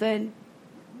something,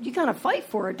 you got to fight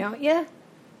for it, don't you?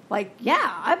 Like,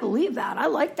 yeah, I believe that. I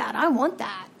like that. I want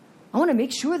that. I want to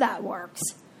make sure that works.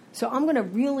 So I'm going to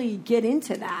really get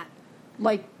into that.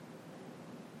 Like,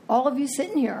 all of you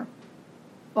sitting here,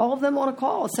 all of them on a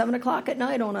call at 7 o'clock at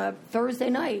night on a Thursday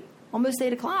night, almost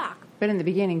 8 o'clock. But in the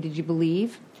beginning, did you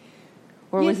believe?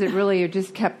 Or was it really, it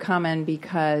just kept coming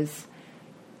because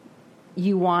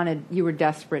you were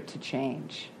desperate to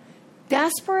change?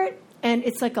 Desperate, and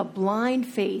it's like a blind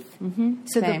faith. Mm-hmm.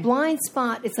 So Same. the blind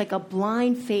spot, it's like a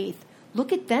blind faith.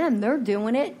 Look at them. They're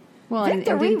doing it. Well, and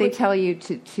didn't they tell you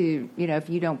to, if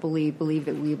you don't believe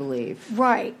that we believe?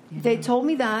 Right. They told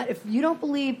me that. If you don't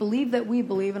believe that we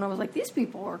believe. And I was like, these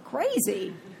people are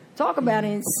crazy. Talk about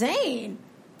insane.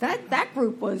 That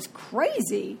group was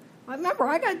crazy. I remember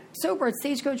I got sober at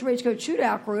Stagecoach Rage Coach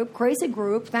Shootout group, crazy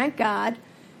group, thank God,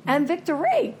 and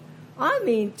Victory. I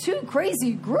mean, 2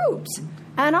 crazy groups.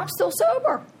 And I'm still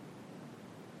sober.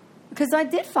 Because I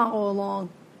did follow along.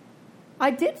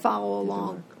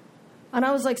 And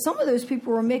I was like, some of those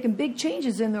people were making big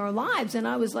changes in their lives. And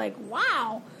I was like,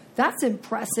 wow, that's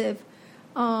impressive.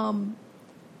 I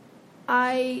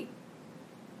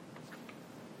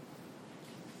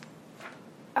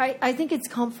think it's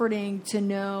comforting to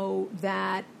know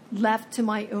that left to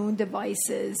my own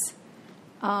devices,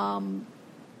 left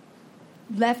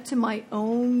to my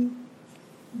own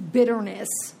bitterness,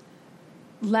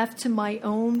 left to my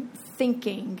own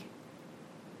thinking,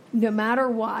 no matter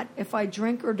what, if I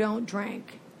drink or don't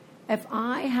drink, if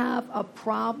I have a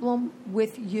problem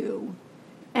with you,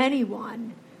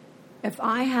 anyone, if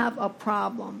I have a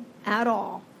problem at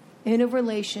all in a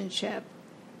relationship,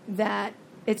 that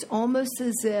it's almost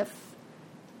as if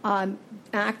I'm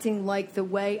acting like the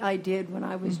way I did when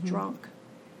I was drunk.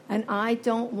 And I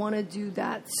don't want to do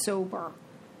that sober.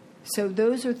 So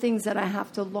those are things that I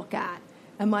have to look at.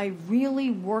 Am I really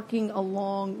working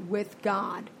along with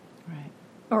God? Right.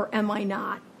 Or am I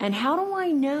not? And how do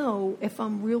I know if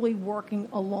I'm really working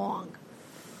along?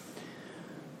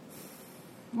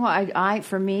 Well,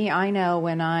 for me, I know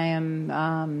when I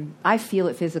am, I feel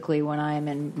it physically when I am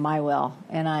in my will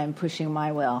and I'm pushing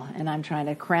my will and I'm trying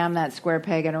to cram that square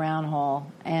peg in a round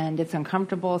hole, and it's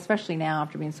uncomfortable, especially now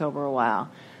after being sober a while.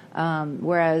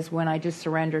 Whereas when I just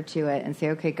surrender to it and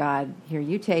say, okay, God, here,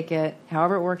 you take it,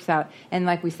 however it works out. And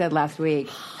like we said last week,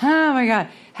 oh my God,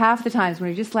 half the times when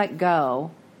you just let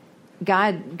go,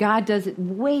 God does it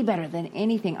way better than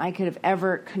anything I could have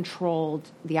ever controlled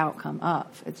the outcome of.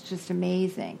 It's just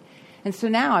amazing. And so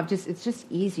now it's just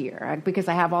easier because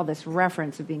I have all this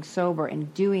reference of being sober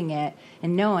and doing it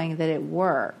and knowing that it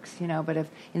works, But if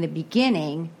in the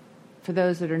beginning, for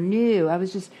those that are new,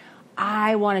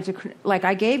 I wanted to,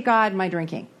 I gave God my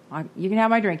drinking. You can have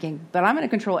my drinking, but I'm going to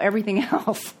control everything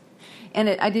else. And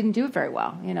I didn't do it very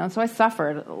well, So I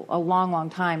suffered a long, long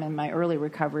time in my early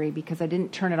recovery because I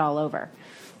didn't turn it all over.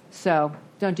 So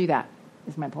don't do that,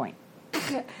 is my point.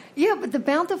 Yeah, but the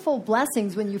bountiful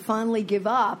blessings when you finally give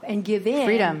up and give in.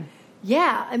 Freedom.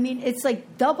 Yeah, I mean, it's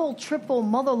like double, triple,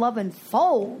 mother-loving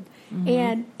fold. Mm-hmm.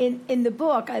 And in the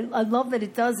book, I love that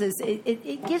it does this.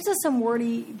 It gives us some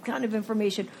wordy kind of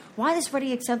information. Why this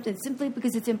ready acceptance? Simply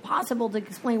because it's impossible to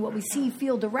explain what we see,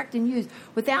 feel, direct, and use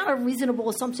without a reasonable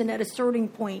assumption at a starting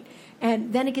point.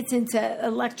 And then it gets into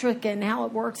electric and how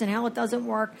it works and how it doesn't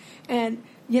work. And,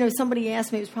 somebody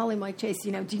asked me, it was probably Mike Chase,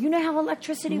 do you know how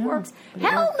electricity works?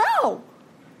 Hell no!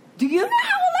 Do you know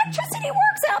how electricity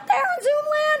works out there in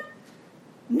Zoomland?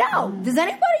 No. Does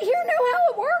anybody here know how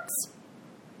it works?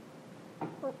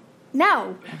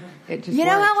 No. It just know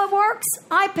works. how it works?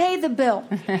 I pay the bill.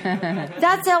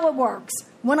 That's how it works.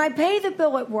 When I pay the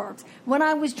bill, it works. When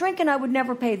I was drinking, I would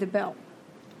never pay the bill.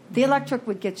 The electric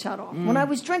would get shut off. When I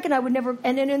was drinking, I would never,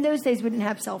 and in those days, we didn't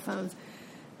have cell phones.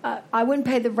 I wouldn't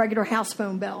pay the regular house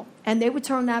phone bill. And they would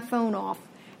turn that phone off.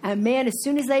 And man, as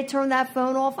soon as they turned that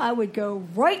phone off, I would go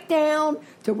right down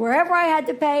to wherever I had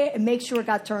to pay it and make sure it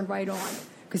got turned right on.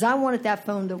 Because I wanted that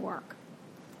phone to work.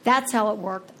 That's how it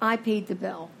worked. I paid the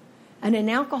bill. And in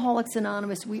Alcoholics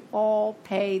Anonymous, we all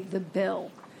pay the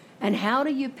bill. And how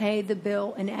do you pay the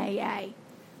bill in AA?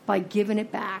 By giving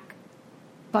it back.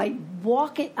 by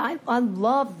walking. I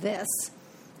love this.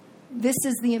 This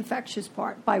is the infectious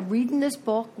part. By reading this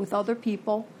book with other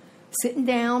people, sitting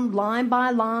down line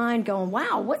by line, going,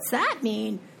 wow, what's that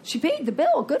mean? She paid the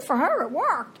bill. Good for her. It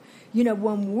worked. You know,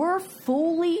 when we're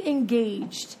fully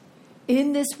engaged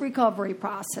in this recovery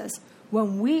process,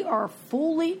 when we are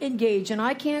fully engaged, and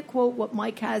I can't quote what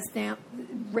Mike has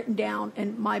written down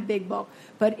in my big book,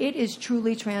 but it is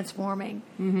truly transforming.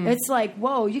 Mm-hmm. It's like,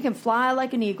 whoa, you can fly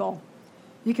like an eagle.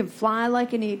 You can fly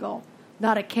like an eagle.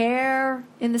 Not a care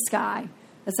in the sky.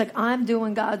 It's like, I'm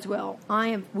doing God's will.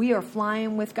 We are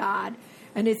flying with God.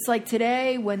 And it's like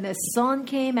today when the sun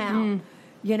came out,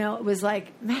 you know, it was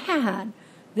like, man,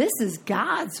 this is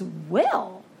God's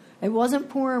will. It wasn't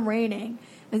pouring raining.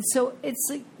 And so it's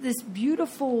like this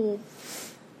beautiful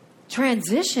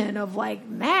transition of like,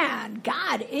 man,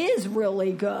 God is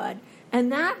really good.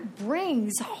 And that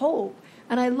brings hope.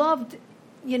 And I loved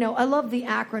the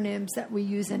acronyms that we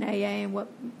use in AA and what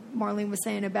Marlene was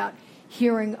saying about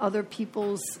hearing other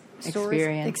people's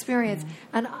stories, experience.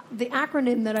 Mm-hmm. And the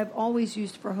acronym that I've always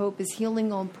used for hope is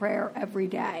healing on prayer every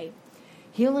day.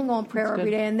 Healing on prayer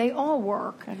every day. And they all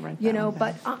work, you know,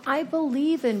 but I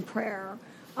believe in prayer.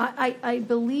 I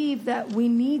believe that we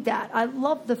need that. I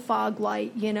love the fog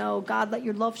light, you know, God, let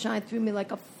your love shine through me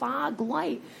like a fog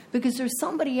light, because there's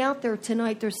somebody out there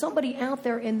tonight, there's somebody out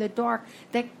there in the dark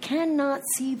that cannot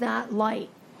see that light,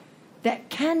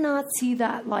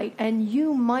 and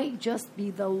you might just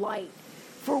be the light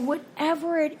for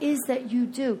whatever it is that you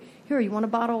do. Here, you want a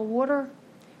bottle of water?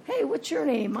 Hey, what's your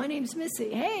name? My name's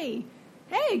Missy. Hey,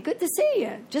 good to see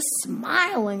you. Just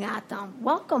smiling at them.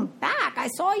 Welcome back. I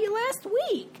saw you last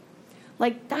week.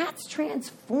 Like, that's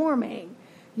transforming.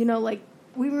 You know, like,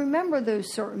 we remember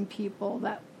those certain people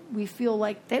that we feel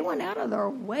like they went out of their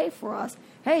way for us.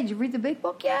 Hey, did you read the big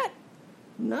book yet?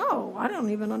 No, I don't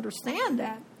even understand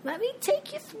that. Let me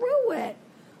take you through it.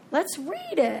 Let's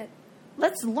read it.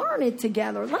 Let's learn it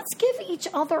together. Let's give each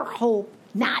other hope,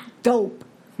 not dope,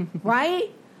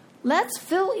 right? Let's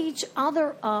fill each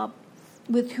other up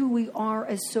with who we are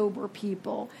as sober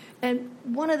people. And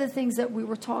one of the things that we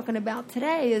were talking about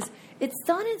today is it's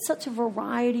done in such a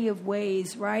variety of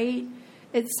ways, right?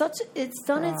 It's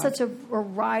done in such a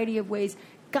variety of ways.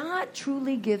 God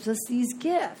truly gives us these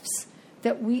gifts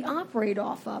that we operate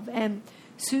off of. And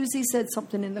Susie said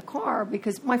something in the car,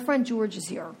 because my friend George is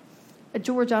here.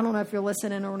 George, I don't know if you're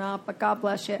listening or not, but God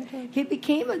bless you. Okay. He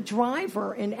became a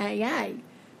driver in AA.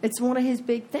 It's one of his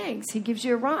big things. He gives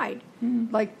you a ride.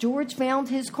 Mm-hmm. Like George found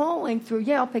his calling through,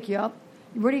 I'll pick you up.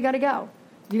 Where do you got to go?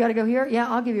 You got to go here? Yeah,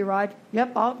 I'll give you a ride.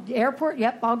 Yep, airport?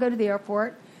 Yep, I'll go to the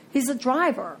airport. He's a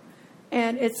driver.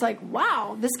 And it's like,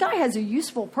 wow, this guy has a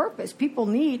useful purpose. People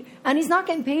need, and he's not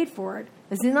getting paid for it.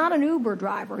 He's not an Uber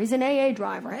driver. He's an AA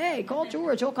driver. Hey, call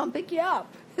George. He'll come pick you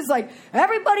up. It's like,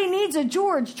 everybody needs a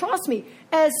George. Trust me.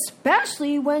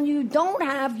 Especially when you don't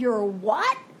have your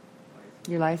what?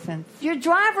 Your license. Your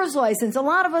driver's license. A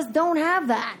lot of us don't have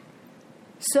that.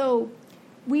 So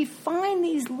we find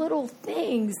these little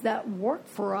things that work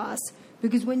for us,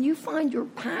 because when you find your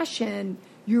passion,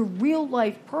 your real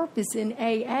life purpose in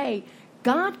AA,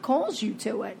 God calls you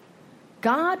to it.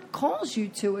 God calls you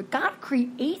to it. God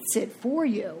creates it for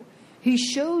you. He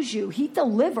shows you. He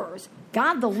delivers.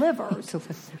 God delivers.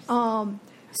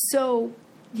 So,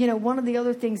 you know, one of the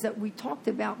other things that we talked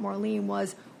about, Marlene,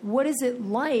 was what is it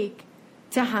like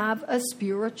to have a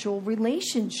spiritual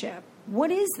relationship?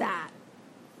 What is that?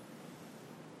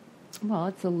 Well,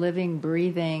 it's a living,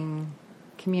 breathing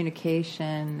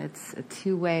communication. It's a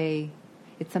two-way.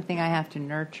 It's something I have to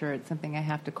nurture. It's something I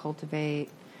have to cultivate.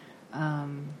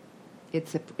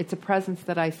 It's a presence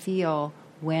that I feel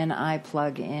when I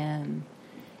plug in,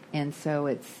 and so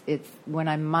it's when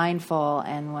I'm mindful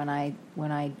and when I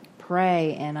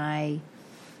pray and I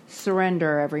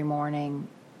surrender every morning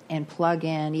and plug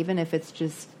in, even if it's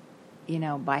just, you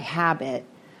know, by habit.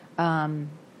 Then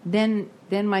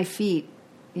my feet,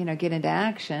 you know, get into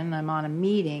action. I'm on a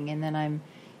meeting, and then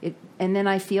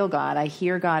I feel God. I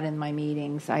hear God in my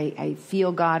meetings. I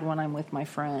feel God when I'm with my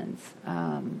friends.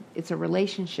 It's a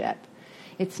relationship.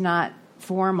 It's not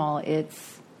formal.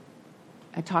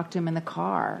 I talk to him in the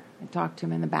car. I talk to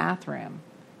him in the bathroom.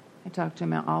 I talk to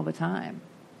him all the time.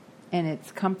 And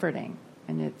it's comforting.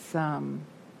 And it's a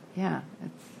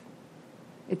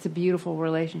beautiful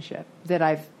relationship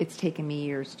that it's taken me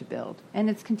years to build. And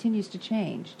it continues to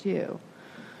change, too.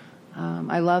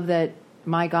 I love that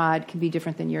my God can be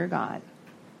different than your God.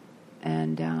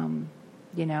 And,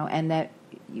 you know, and that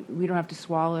we don't have to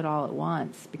swallow it all at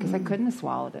once, because I couldn't have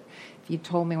swallowed it. If you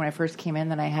told me when I first came in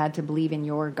that I had to believe in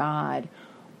your God,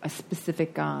 a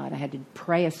specific God, I had to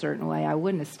pray a certain way, I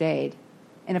wouldn't have stayed.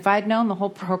 And if I'd known the whole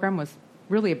program was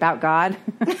really about God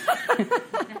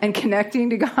and connecting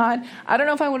to God, I don't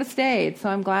know if I would have stayed. So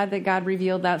I'm glad that God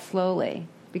revealed that slowly,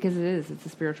 because it's a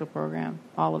spiritual program,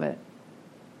 all of it.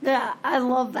 Yeah, I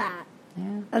love that.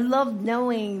 Yeah. I love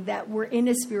knowing that we're in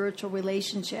a spiritual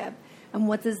relationship. And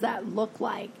what does that look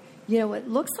like? You know, it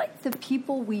looks like the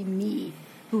people we meet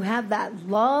who have that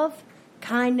love,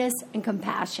 kindness, and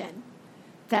compassion.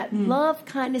 That love,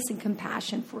 kindness, and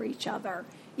compassion for each other,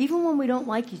 even when we don't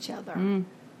like each other.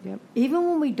 Yep. Even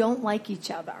when we don't like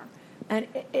each other. And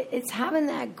it's having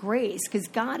that grace, because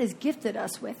God has gifted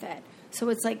us with it. So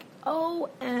it's like,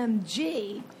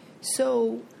 OMG.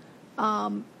 So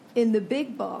in the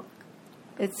big book,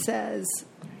 it says,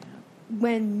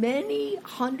 when many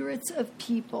hundreds of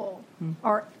people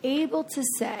are able to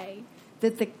say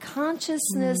that the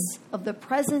consciousness of the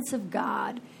presence of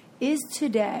God is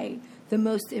today the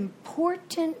most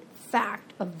important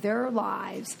fact of their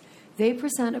lives, they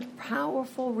present a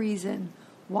powerful reason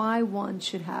why one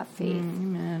should have faith.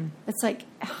 Amen. It's like,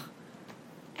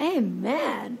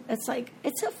 amen. It's like,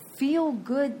 it's a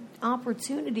feel-good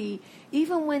opportunity,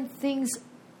 even when things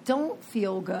don't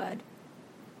feel good,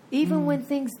 even when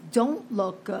things don't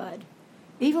look good,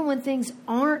 even when things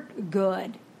aren't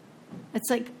good. It's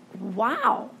like,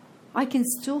 wow, I can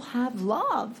still have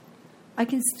love. I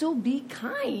can still be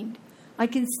kind. I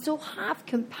can still have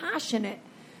compassionate,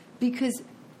 because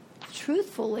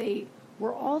truthfully,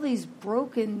 we're all these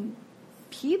broken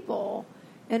people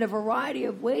in a variety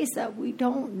of ways that we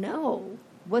don't know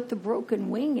what the broken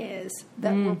wing is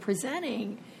that we're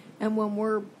presenting. And when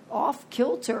we're off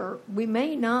kilter, we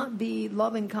may not be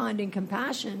loving, kind, and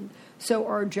compassion. So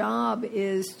our job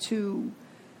is to,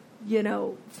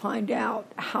 find out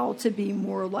how to be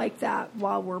more like that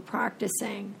while we're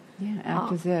practicing. Yeah,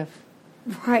 act as if.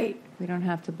 Right. We don't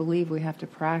have to believe, we have to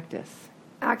practice.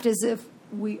 Act as if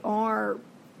we are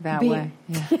That way.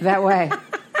 Yeah, that way.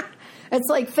 It's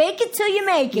like fake it till you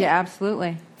make it. Yeah,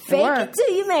 absolutely. Fake it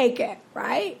till you make it,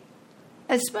 right?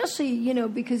 Especially,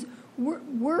 because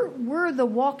we're the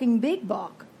walking big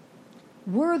book.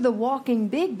 We're the walking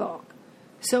big book.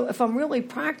 So if I'm really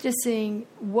practicing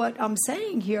what I'm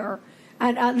saying here,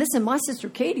 and listen, my sister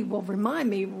Katie will remind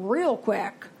me real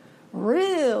quick.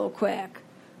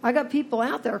 I got people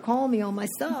out there calling me on my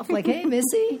stuff, like, hey,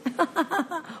 Missy,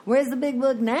 where's the big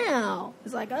book now?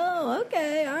 It's like, oh,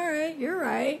 okay, all right, you're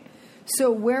right.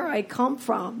 So where I come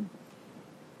from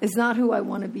is not who I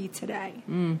want to be today.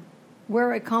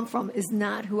 Where I come from is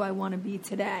not who I want to be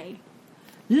today.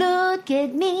 Look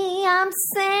at me, I'm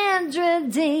Sandra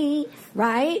D.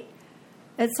 Right?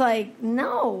 It's like,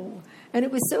 no. And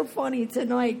it was so funny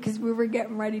tonight because we were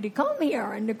getting ready to come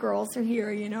here and the girls are here,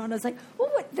 and I was like, well,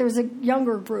 there's a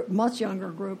younger group, much younger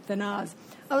group than us.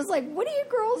 I was like, what are you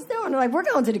girls doing? They're like, we're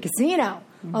going to the casino.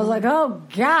 I was like, oh,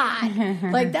 God.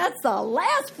 Like, that's the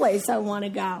last place I want to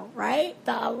go, right?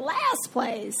 The last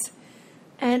place.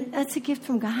 And that's a gift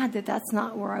from God that's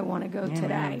not where I want to go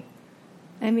today.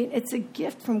 I mean, it's a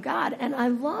gift from God. And I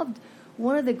loved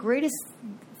one of the greatest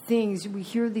things. We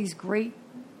hear these great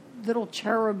little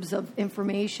cherubs of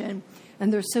information,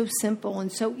 and they're so simple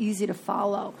and so easy to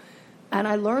follow. And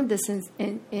I learned this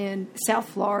in South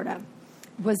Florida,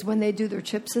 was when they do their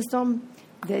chip system,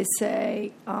 they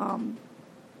say,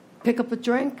 pick up a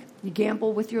drink, you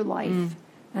gamble with your life.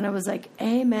 And I was like,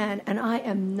 amen. And I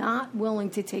am not willing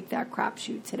to take that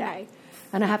crapshoot today.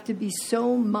 And I have to be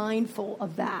so mindful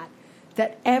of that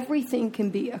everything can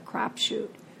be a crapshoot.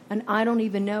 And I don't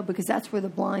even know, because that's where the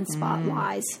blind spot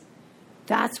lies.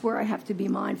 That's where I have to be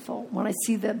mindful. When I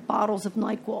see the bottles of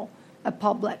NyQuil at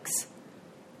Publix,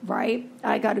 right?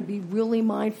 I got to be really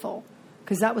mindful,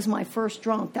 because that was my first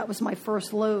drunk. That was my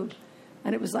first load.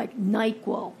 And it was like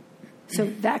NyQuil. So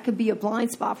that could be a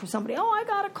blind spot for somebody. Oh, I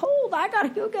got a cold. I got to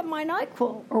go get my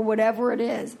NyQuil, or whatever it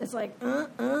is. It's like,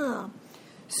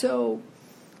 So,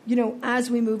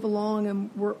 as we move along and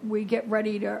we get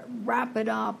ready to wrap it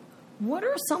up, what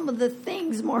are some of the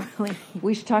things, Marlene?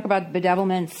 We should talk about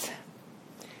bedevilments.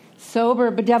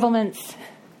 Sober bedevilments.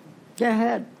 Go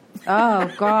ahead.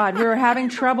 Oh, God. We were having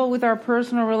trouble with our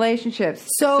personal relationships.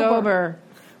 Sober.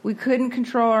 We couldn't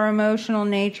control our emotional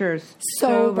natures.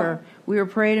 Sober. We were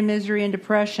prey to misery and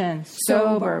depression.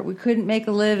 Sober. We couldn't make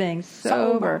a living.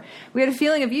 Sober. We had a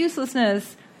feeling of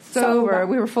uselessness. Sober.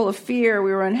 We were full of fear.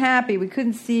 We were unhappy. We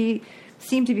couldn't seem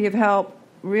to be of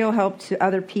real help to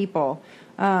other people.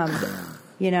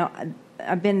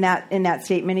 I've been in that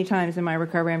state many times in my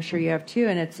recovery. I'm sure you have too.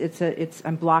 And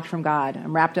I'm blocked from God.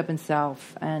 I'm wrapped up in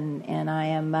self, and I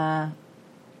am, I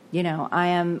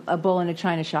am a bull in a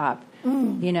china shop.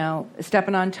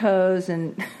 Stepping on toes,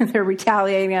 and they're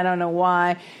retaliating. I don't know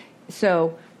why.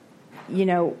 So,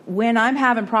 when I'm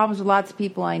having problems with lots of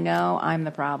people I know, I'm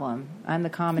the problem. I'm the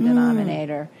common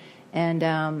denominator. And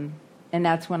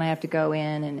that's when I have to go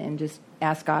in and just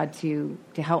ask God to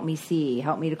help me see,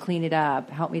 help me to clean it up,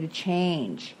 help me to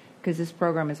change, because this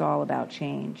program is all about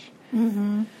change.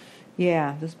 Mm-hmm.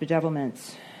 Yeah, those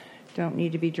bedevilments don't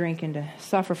need to be drinking to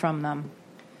suffer from them.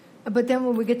 But then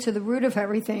when we get to the root of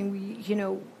everything,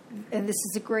 and this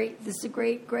is a great.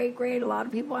 A lot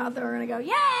of people out there are going to go,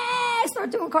 "Yay!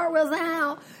 Start doing cartwheels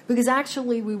now," because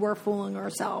actually we were fooling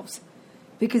ourselves.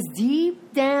 Because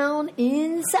deep down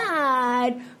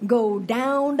inside, go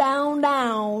down, down,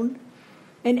 down,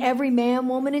 and every man,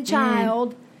 woman, and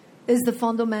child is the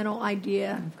fundamental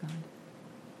idea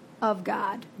of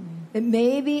God. It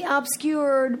may be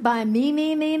obscured by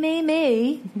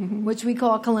me, which we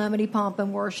call calamity, pomp,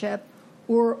 and worship,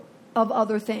 or of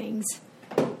other things.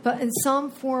 But in some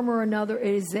form or another,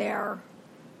 it is there.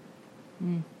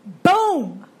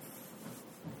 Boom!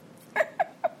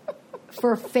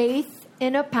 For faith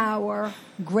in a power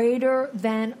greater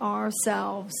than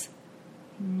ourselves.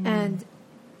 And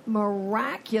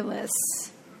miraculous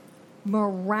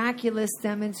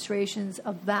demonstrations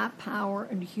of that power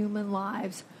in human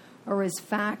lives are as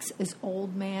facts as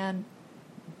old man,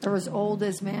 or as old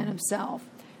as man himself.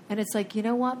 And it's like, you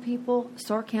know what, people?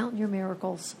 Start counting your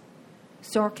miracles.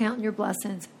 Start counting your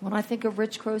blessings. When I think of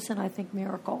Rich Croson, I think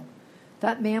miracle.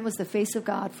 That man was the face of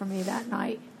God for me that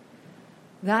night.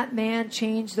 That man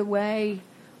changed the way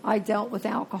I dealt with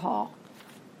alcohol.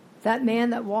 That man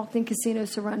that walked in Casino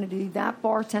Serenity, that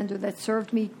bartender that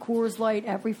served me Coors Light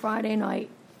every Friday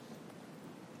night,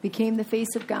 became the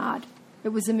face of God. It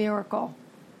was a miracle.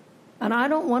 And I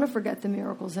don't want to forget the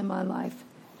miracles in my life,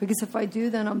 because if I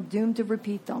do, then I'm doomed to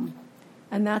repeat them.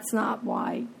 And that's not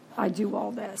why I do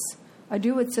all this. I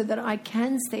do it so that I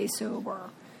can stay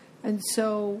sober. And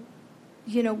so,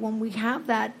 when we have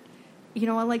that,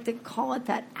 I like to call it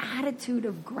that attitude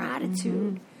of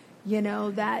gratitude,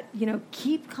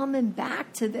 keep coming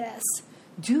back to this.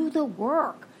 Do the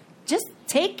work. Just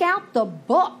take out the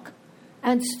book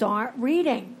and start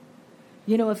reading.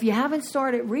 If you haven't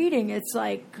started reading, it's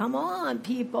like, come on,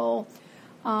 people.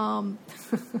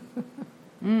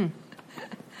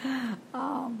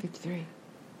 53.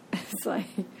 It's like,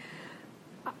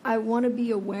 I want to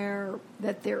be aware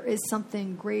that there is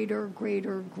something greater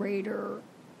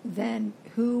than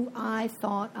who I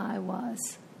thought I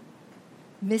was.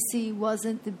 Missy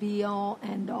wasn't the be-all,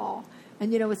 end-all.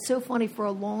 And, it's so funny. For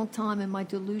a long time in my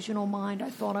delusional mind, I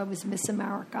thought I was Miss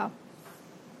America.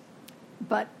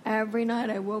 But every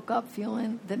night I woke up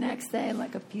feeling the next day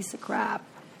like a piece of crap.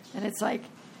 And it's like,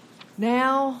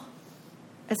 now,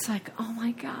 it's like, oh,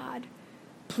 my God,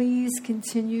 please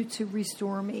continue to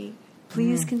restore me.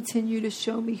 Please continue to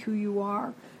show me who you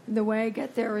are. And the way I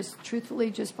get there is truthfully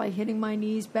just by hitting my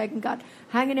knees, begging God,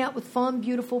 hanging out with fun,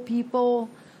 beautiful people,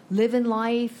 living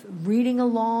life, reading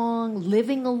along,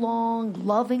 living along,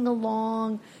 loving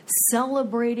along,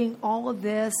 celebrating all of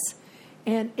this.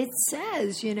 And it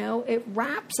says, it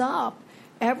wraps up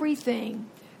everything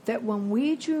that when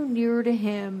we drew near to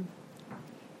him,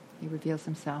 he reveals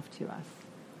himself to us.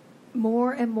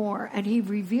 More and more. And he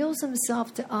reveals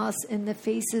himself to us in the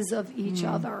faces of each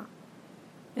other.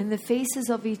 In the faces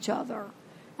of each other.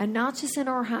 And not just in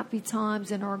our happy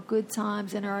times, in our good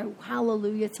times, in our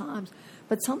hallelujah times,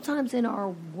 but sometimes in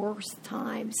our worst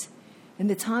times. In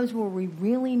the times where we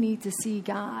really need to see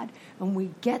God. And we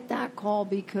get that call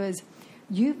because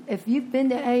if you've been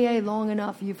to AA long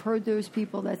enough, you've heard those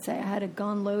people that say, I had a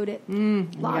gun loaded,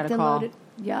 locked and loaded.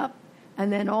 Yep. And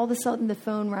then all of a sudden the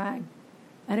phone rang.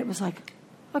 And it was like,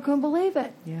 I couldn't believe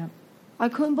it. Yeah. I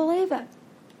couldn't believe it.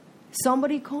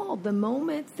 Somebody called the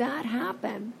moment that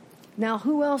happened. Now,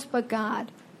 who else but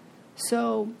God?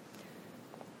 So,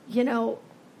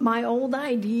 my old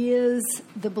ideas,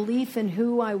 the belief in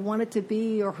who I wanted to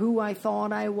be or who I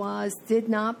thought I was did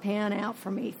not pan out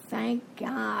for me. Thank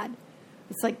God.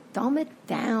 It's like, dumb it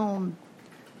down.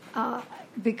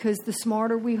 Because the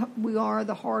smarter we are,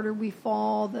 the harder we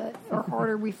fall,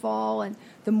 and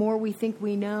the more we think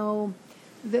we know.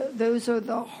 Those are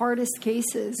the hardest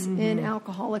cases in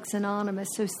Alcoholics Anonymous.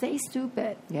 So stay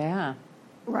stupid. Yeah.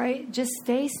 Right? Just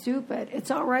stay stupid.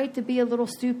 It's all right to be a little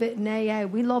stupid in AA.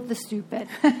 We love the stupid.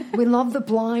 We love the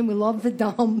blind. We love the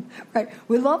dumb. Right?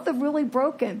 We love the really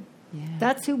broken. Yeah.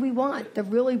 That's who we want, the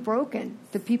really broken.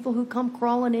 The people who come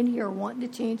crawling in here wanting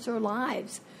to change their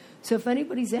lives. So if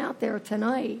anybody's out there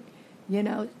tonight,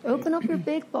 open up your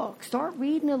big book. Start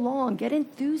reading along. Get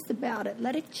enthused about it.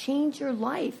 Let it change your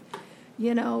life.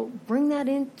 Bring that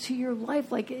into your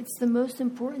life like it's the most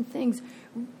important things.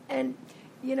 And,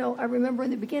 I remember in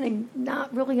the beginning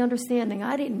not really understanding.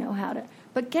 I didn't know how to.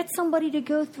 but get somebody to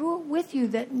go through it with you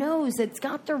that knows, that's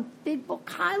got their big book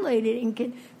highlighted and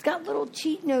it's got little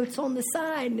cheat notes on the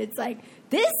side, and it's like,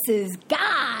 this is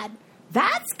God.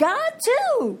 That's God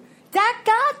too. That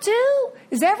God too?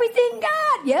 Is everything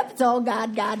God? Yep, it's all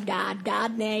God, God, God,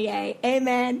 God, nay, yay.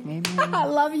 Amen. Amen. I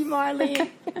love you, Marlene.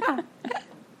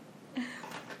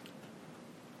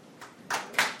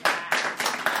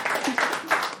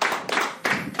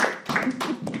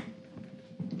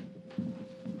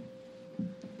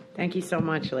 Thank you so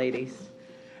much, ladies.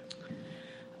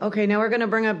 Okay, now we're going to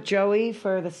bring up Joey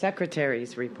for the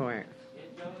secretary's report.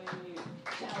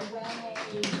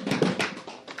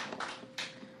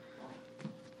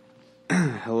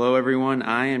 Hello, everyone.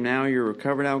 I am now your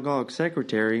recovered alcoholic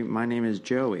secretary. My name is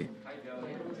Joey. Hi,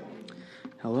 Joey.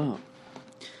 Hello.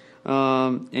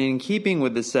 In keeping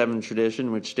with the 7th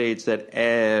tradition, which states that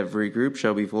every group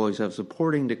shall be fully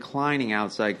self-supporting, declining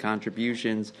outside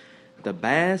contributions, the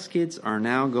baskets are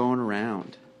now going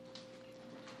around.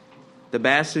 The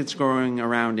baskets going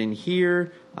around in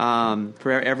here.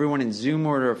 For everyone in Zoom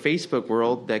or Facebook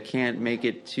world that can't make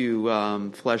it to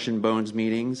Flesh and Bones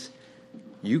meetings,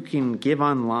 you can give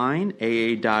online,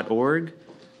 aa.org.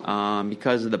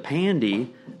 Because of the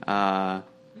pandy,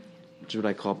 which is what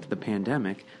I call the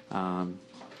pandemic, because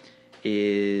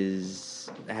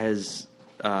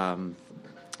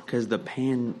the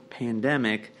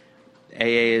pandemic,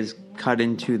 AA is cut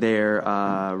into their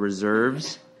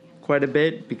reserves quite a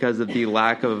bit because of the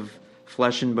lack of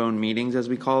flesh and bone meetings, as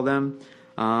we call them.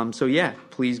 So yeah,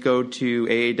 please go to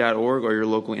aa.org or your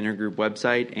local intergroup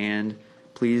website and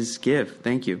please give.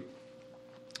 Thank you.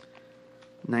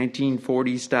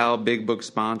 1940 style big book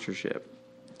sponsorship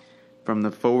from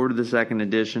the forward of the 2nd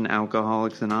edition,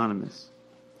 Alcoholics Anonymous.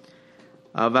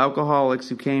 Of alcoholics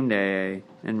who came to AA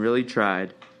and really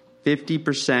tried,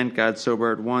 50% got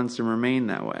sober at once and remained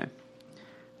that way.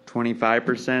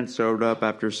 25% sobered up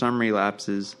after some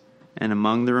relapses, and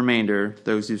among the remainder,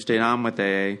 those who stayed on with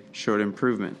AA showed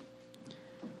improvement.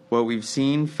 What we've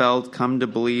seen, felt, come to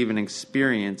believe, and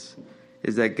experience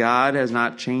is that God has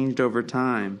not changed over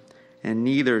time, and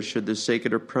neither should the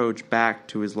sacred approach back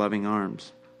to his loving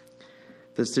arms.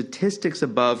 The statistics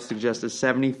above suggest a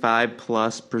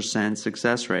 75+%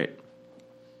 success rate.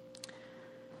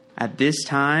 At this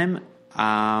time,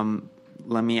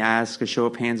 let me ask a show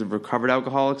of hands of recovered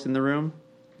alcoholics in the room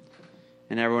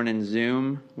and everyone in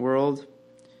Zoom world.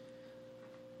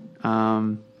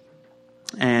 And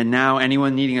now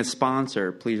anyone needing a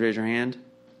sponsor, please raise your hand.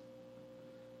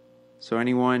 So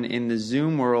anyone in the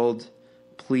Zoom world,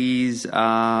 please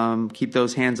keep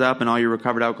those hands up, and all your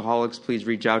recovered alcoholics, please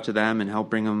reach out to them and help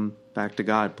bring them back to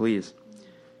God, please.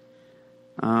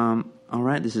 All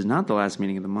right, this is not the last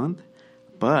meeting of the month,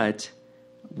 but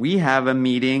we have a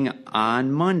meeting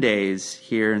on Mondays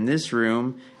here in this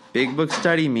room, Big Book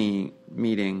Study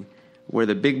meeting, where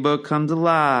the Big Book comes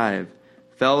alive.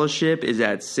 Fellowship is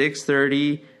at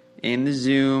 6:30 in the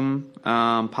Zoom.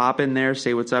 Pop in there,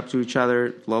 say what's up to each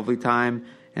other. Lovely time.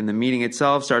 And the meeting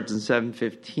itself starts at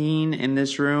 7:15 in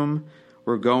this room.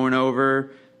 We're going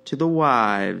over to the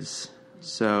wives.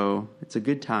 So it's a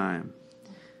good time.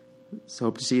 So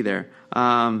hope to see you there.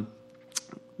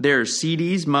 There are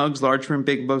CDs, mugs, large print,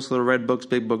 big books, little red books,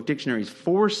 big book dictionaries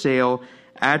for sale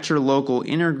at your local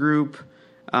intergroup.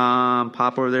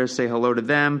 Pop over there, say hello to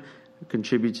them,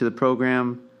 contribute to the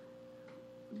program.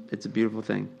 It's a beautiful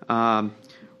thing.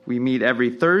 We meet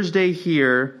every Thursday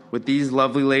here with these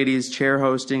lovely ladies chair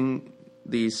hosting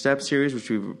the STEP series, which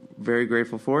we're very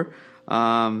grateful for,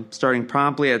 starting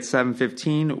promptly at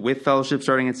 7:15 with fellowship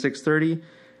starting at 6:30.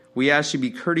 We ask you to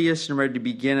be courteous and ready to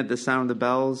begin at the sound of the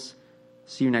bells.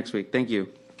 See you next week. Thank you.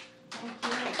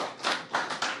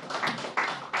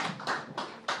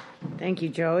 Thank you,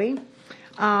 Joey.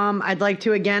 I'd like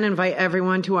to again invite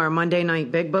everyone to our Monday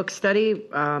night Big Book study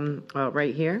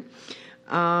right here.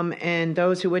 And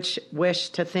those who wish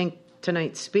to thank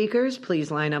tonight's speakers, please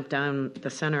line up down the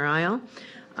center aisle.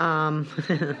 Well,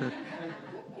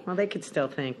 they could still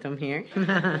thank them here.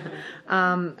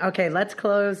 Okay, let's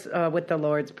close with the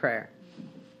Lord's Prayer.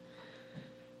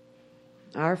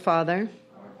 Our Father,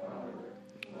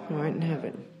 who art in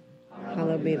heaven,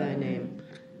 hallowed be thy name.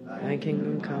 Thy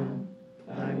kingdom come,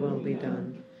 thy will be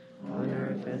done, on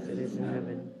earth as it is in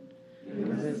heaven.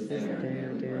 Give us this day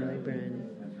our daily bread.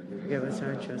 Forgive us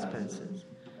our trespasses,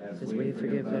 as we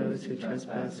forgive those who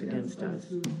trespass against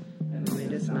us. And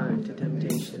lead us not into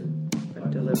temptation, but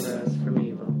deliver us from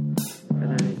evil. For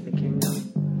thine is the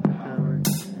kingdom, the power,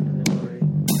 and the glory,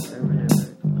 forever and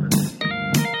ever. Amen.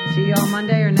 See you all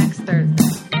Monday or next Thursday.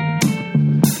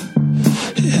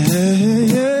 Hey,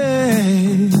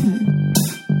 hey.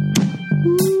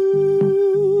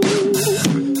 Ooh.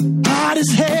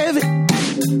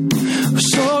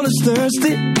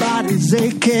 thirsty body's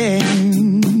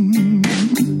aching.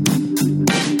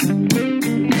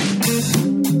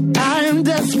 I am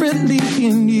desperately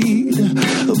in need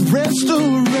of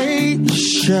restoration.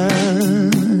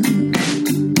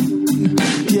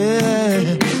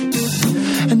 Yeah,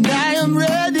 and I am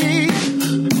ready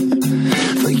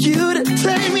for you to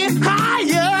take me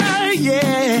higher.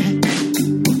 Yeah,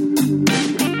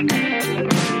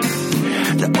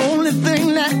 the only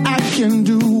thing that I can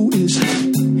do is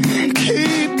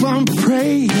keep on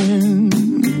praying.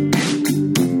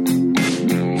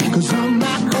 'Cause on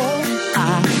my own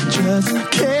I just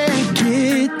can't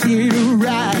get it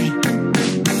right.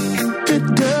 It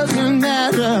doesn't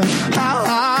matter how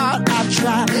hard I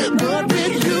try, but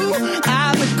with you I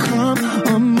become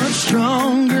a much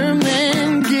stronger man.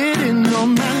 Getting on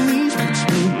my knees puts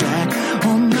me back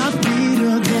on my feet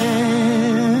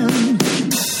again.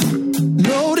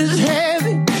 Load is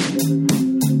heavy,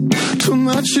 too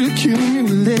much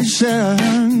accumulation.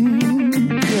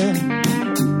 Yeah.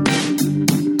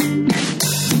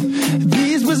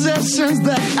 These possessions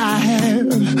that I have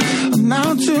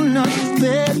amount to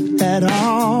nothing at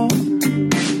all.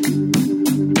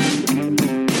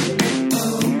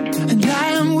 And I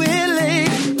am willing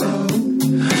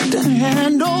to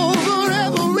hand over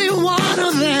every one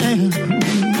of them.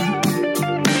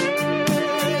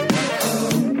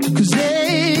 'Cause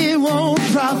they won't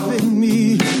profit me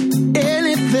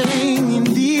anything in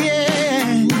the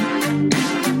end.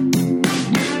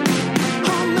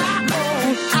 On my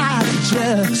own, I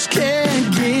just can't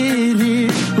get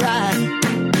it right.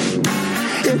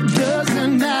 It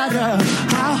doesn't matter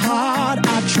how hard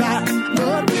I try,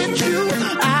 but with you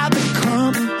I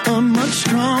become a much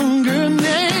stronger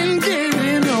man.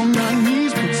 Getting on my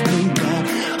knees puts me back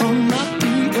on my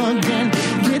feet again.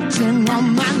 Getting on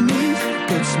my knees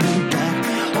puts me back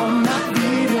on my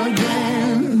feet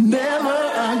again. Never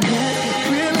again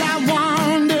will I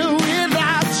wander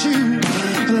without you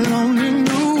alone in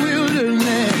the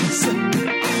wilderness.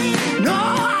 No,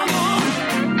 I won't.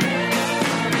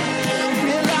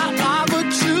 Will I offer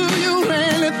to you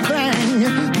anything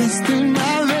less than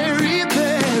my very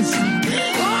best?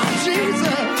 Oh,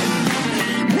 Jesus,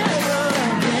 never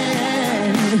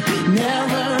again,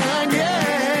 never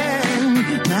again.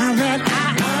 Now that I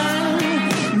understand.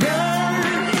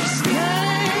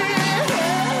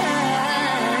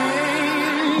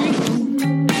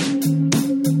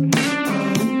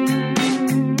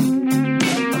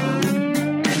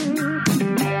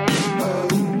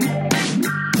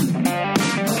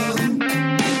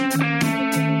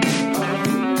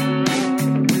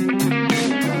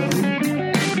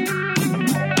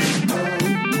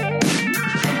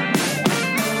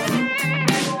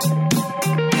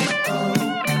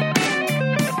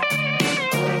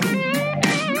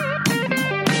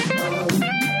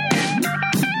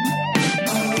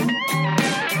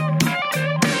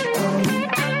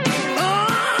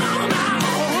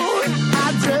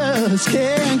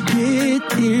 Can't get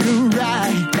it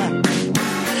right.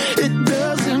 It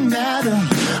doesn't matter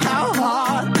how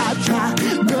hard I try,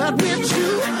 but with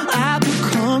you I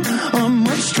become a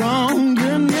much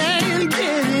stronger man.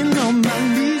 Getting on my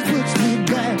knees puts me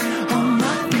back on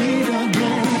my feet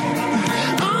again.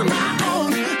 On my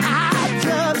own I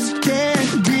just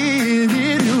can't get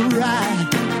it right.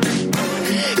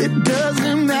 It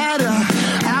doesn't matter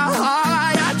how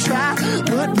hard I try,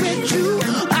 but with you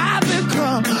I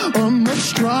become a much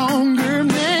stronger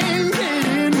man.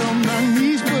 Getting on my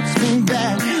knees puts me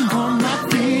back on my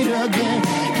feet again.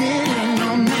 Getting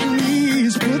on my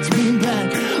knees puts me back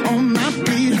on my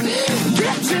feet.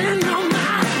 Getting on my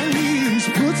knees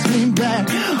puts me back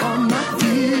on my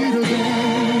feet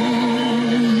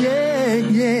again. Yeah,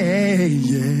 yeah,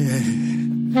 yeah.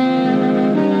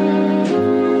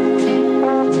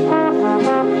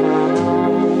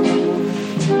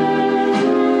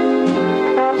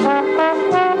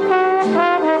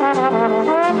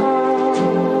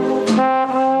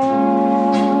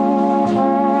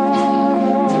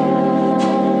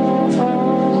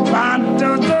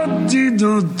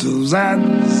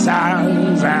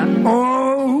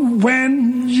 Oh,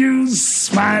 when you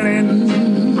smiling,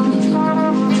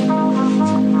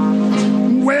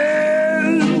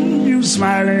 when you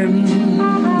smiling,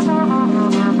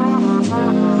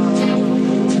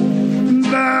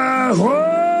 the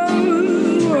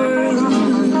whole world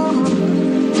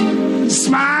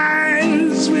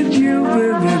smiles with you,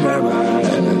 baby.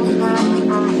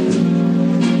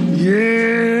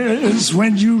 Yes,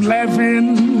 when you laughing.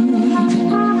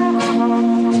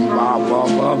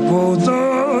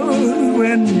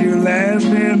 When you're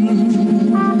laughing,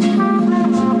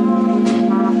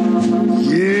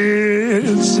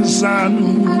 yes, the sun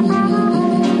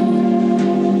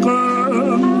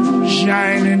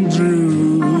shining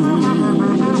through.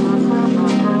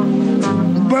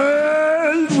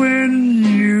 But when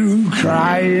you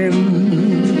crying,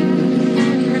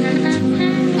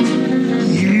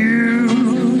 you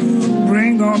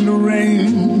bring on the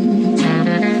rain.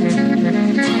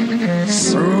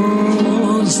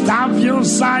 So stop your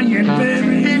sighing,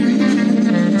 baby,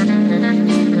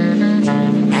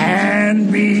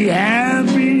 and be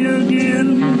happy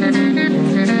again.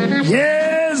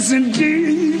 Yes, and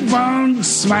keep on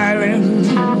smiling.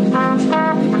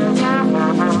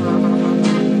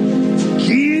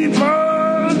 Keep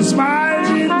on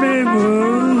smiling, baby.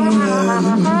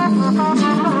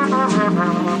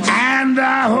 And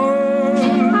I hope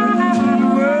the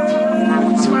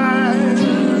world smiles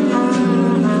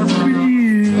with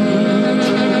you.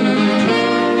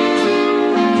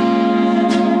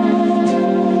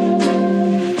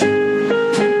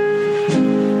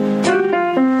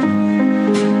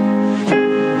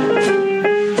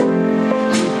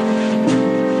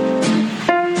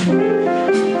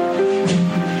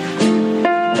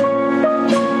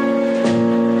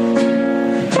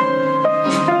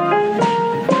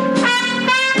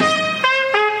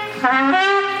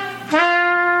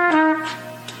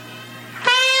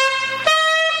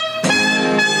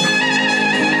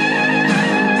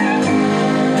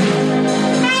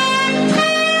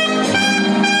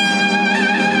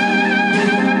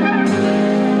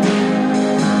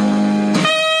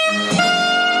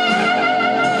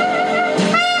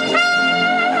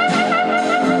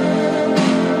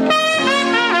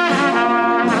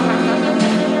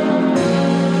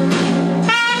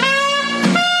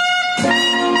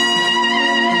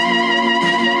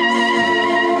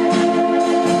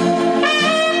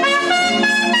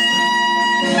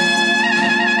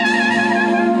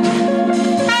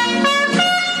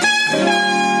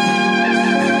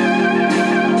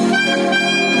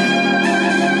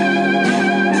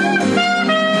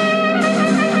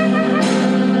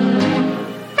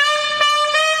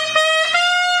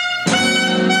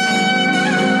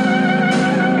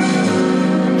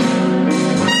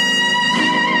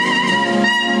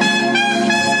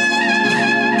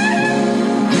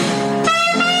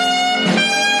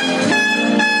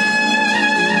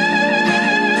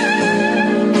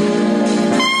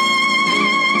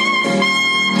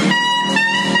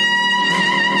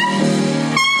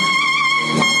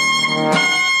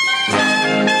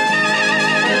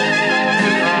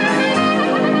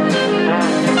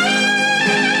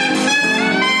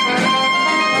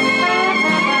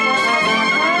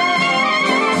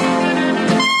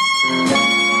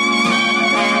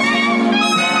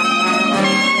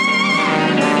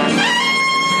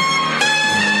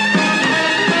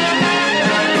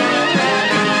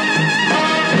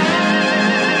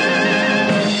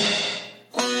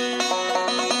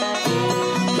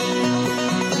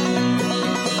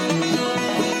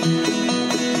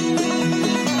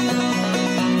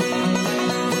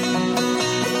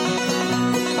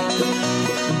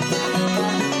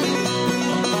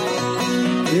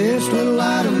 This little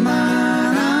light of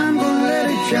mine, I'm gonna let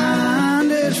it shine.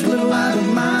 This little light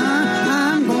of mine,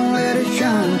 I'm gonna let it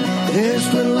shine.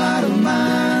 This little light of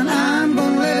mine, I'm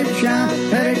gonna let it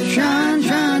shine. Let it shine,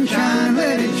 shine, shine,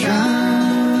 let it shine.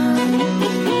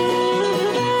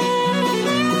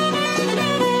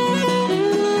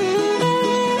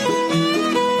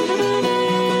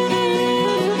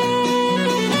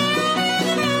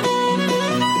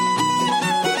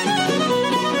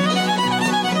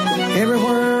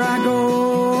 Everywhere I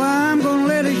go, I'm gonna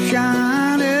let it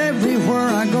shine. Everywhere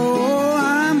I go,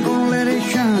 I'm gonna let it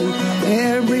shine.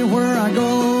 Everywhere I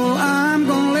go, I'm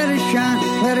gonna let it shine.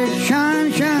 Let it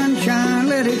shine, shine, shine,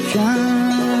 let it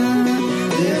shine.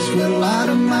 This little light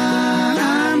of mine,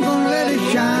 I'm gonna let it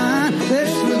shine.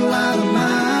 This little light of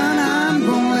mine, I'm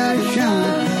gonna let it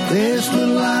shine. This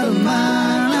little light of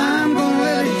mine, I'm gonna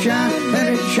let it shine. Let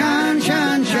it shine,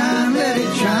 shine, shine, let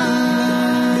it shine.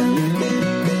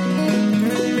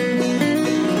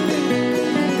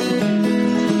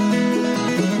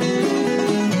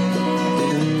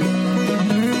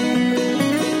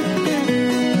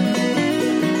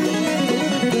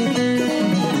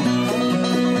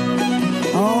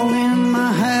 All in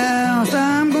my house,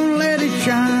 I'm gonna let it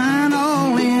shine.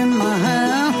 All in my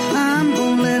house, I'm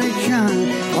gonna let it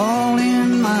shine. All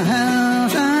in my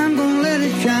house, I'm gonna let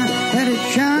it shine. Let it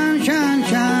shine, shine,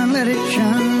 shine, let it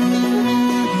shine.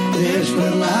 This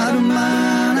little light of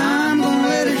mine, I'm gonna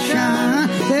let it shine.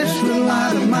 This little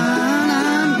light of mine,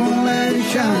 I'm gonna let it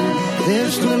shine.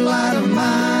 This little light of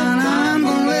mine, I'm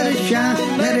gonna let it shine.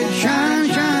 Let it shine,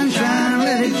 shine, shine,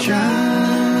 let it shine.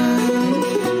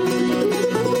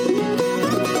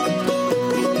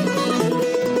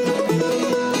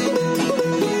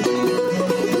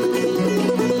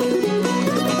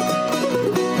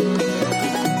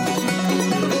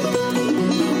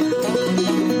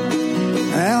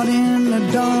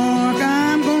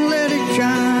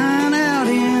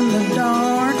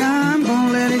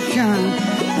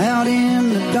 out in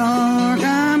the dark.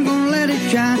 I'm gonna let it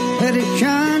shine,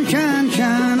 shine,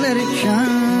 shine, let it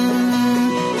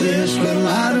shine. This little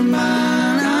light of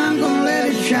mine, I'm gonna let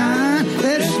it shine.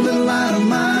 This little light of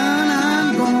mine,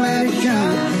 I'm gonna let it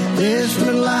shine. This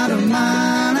little light of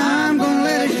mine, I'm gonna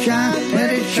let it shine,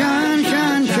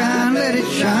 shine, shine, let it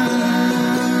shine.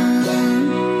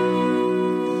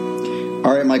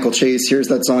 All right, Michael Chase, here's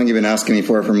that song you've been asking me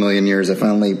for a million years. I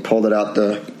finally pulled it out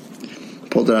the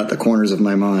corners of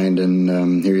my mind,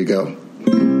 and here you go.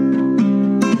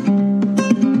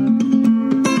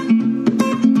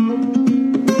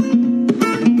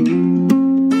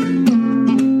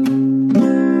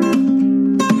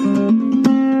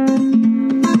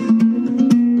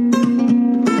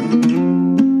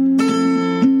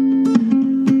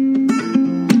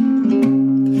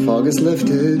 The fog is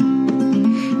lifted,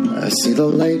 I see the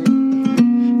light.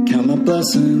 Count my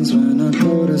blessings when I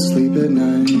go to sleep at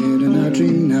night, and I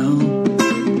dream now.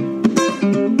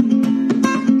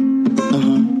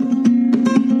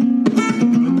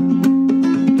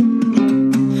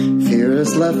 Fear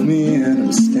has left me and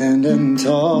I'm standing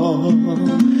tall.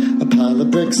 A pile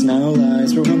of bricks now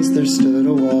lies where once there stood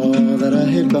a wall that I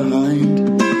hid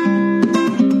behind.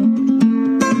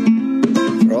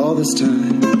 For all this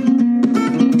time,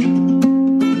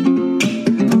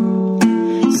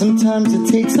 sometimes it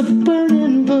takes a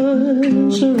burning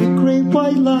bush or a great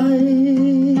white light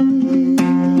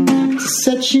to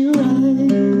set you right.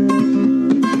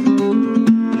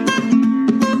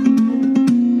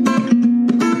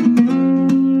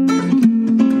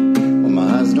 Well,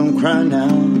 my eyes don't cry now,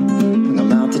 and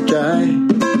I'm out to dry.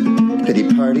 Pity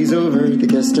party's over, the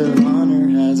guest of honor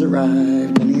has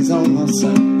arrived, and he's on my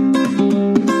side.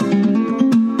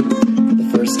 For the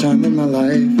first time in my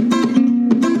life,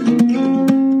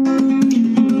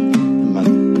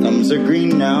 are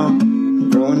green now,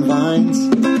 growing vines.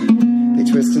 They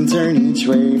twist and turn each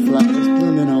way, flowers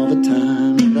blooming all the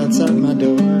time. Right outside my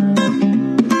door,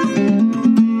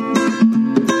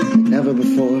 like never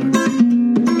before.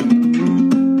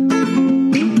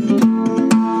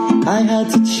 I had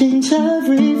to change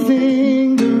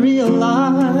everything to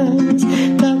realize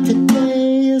that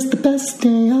today is the best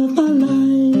day of my life.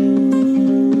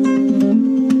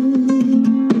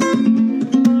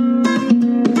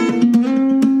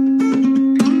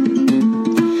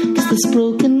 This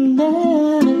broken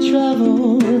man I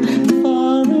traveled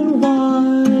far and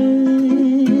wide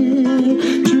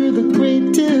through the great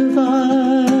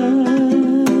divide,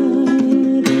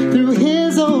 through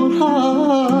his own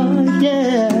heart,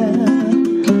 yeah.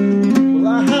 Well, I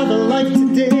have a life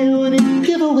today when it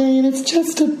give away and it's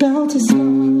just about to start.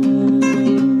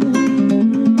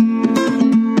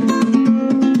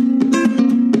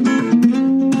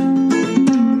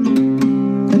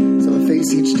 So I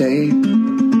face each day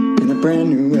brand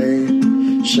new way,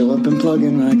 show up and plug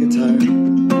in my guitar,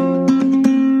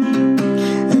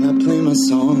 and I play my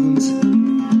songs,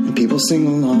 and people sing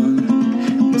along,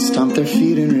 and stomp their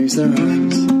feet and raise their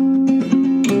arms.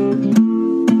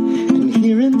 And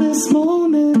here in this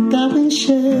moment that we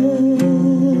share,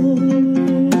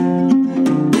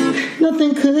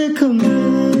 nothing could compare.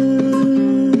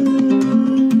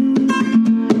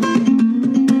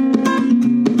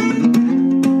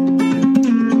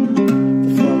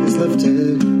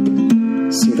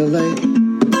 See the light,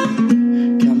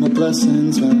 count my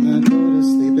blessings when I go to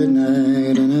sleep at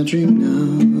night, and I dream now.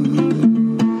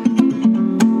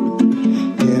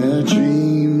 Yeah, I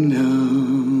dream now,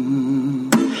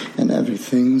 and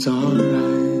everything's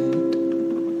alright.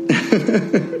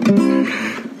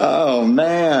 Oh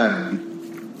man,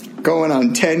 going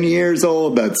on 10 years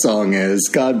old that song is.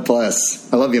 God bless.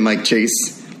 I love you, Mike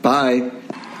Chase. Bye.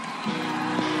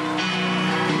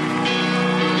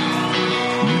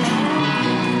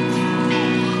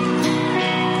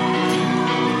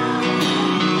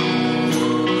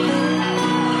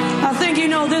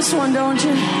 This one, don't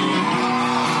you?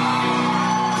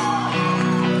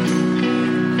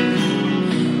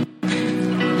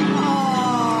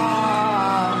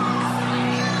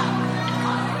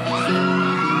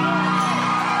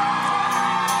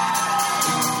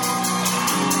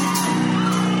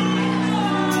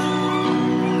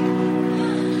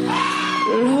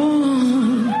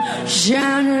 Lord,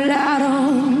 shine a light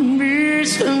on me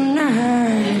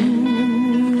tonight.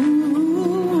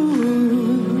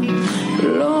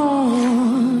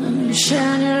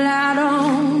 Shine your light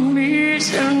on me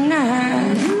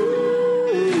tonight.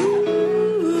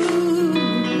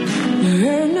 There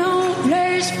ain't no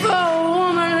place for a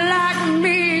woman like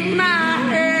me. My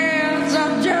hands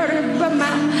are dirty, but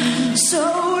my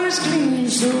soul is clean.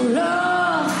 So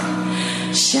Lord,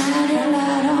 shine your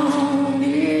light on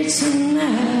me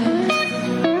tonight.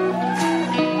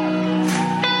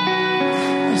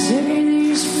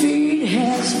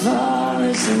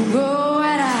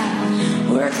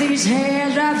 these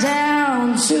hands right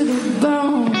down to the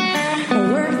bone.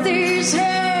 I work these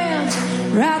hands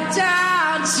right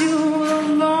down to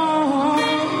the bone.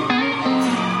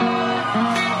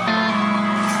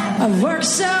 I've worked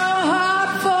so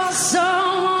hard for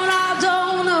someone I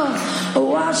don't know. I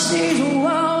watch these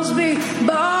walls be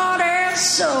bought and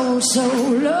sold so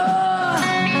low.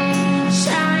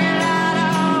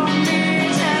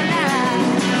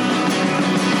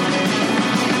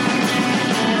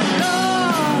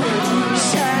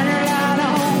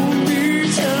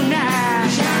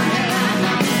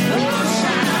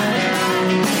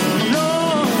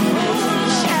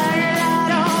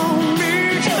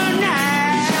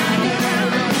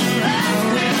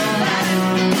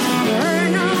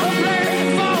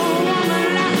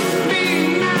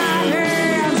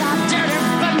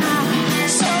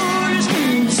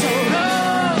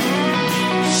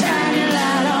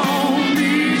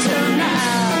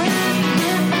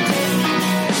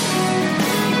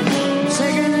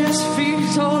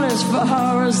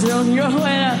 On your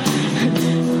way.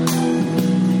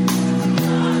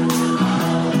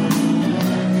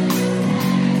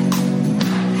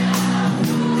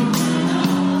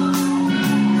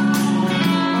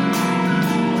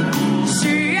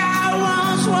 See, I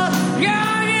once was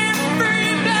young and free,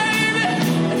 baby.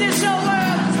 This old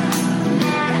world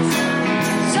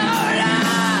so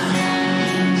long.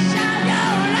 Shine your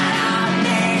light on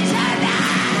me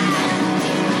tonight.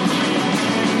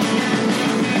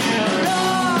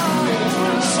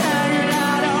 Shine your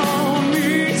light on me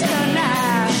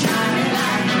tonight. Shine your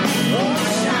light, oh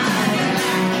shine your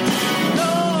light,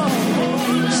 Lord.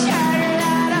 Shine your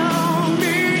light on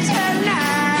me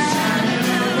tonight. Shine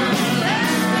your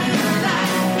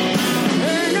light,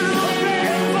 ain't no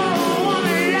place for a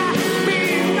woman like me.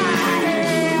 My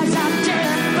hands are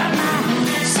dirty, but my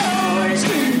soul is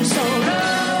clean. So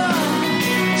Lord,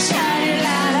 shine your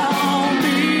light on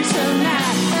me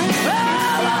tonight.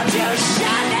 Oh, won't you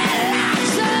shine that light,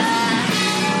 son?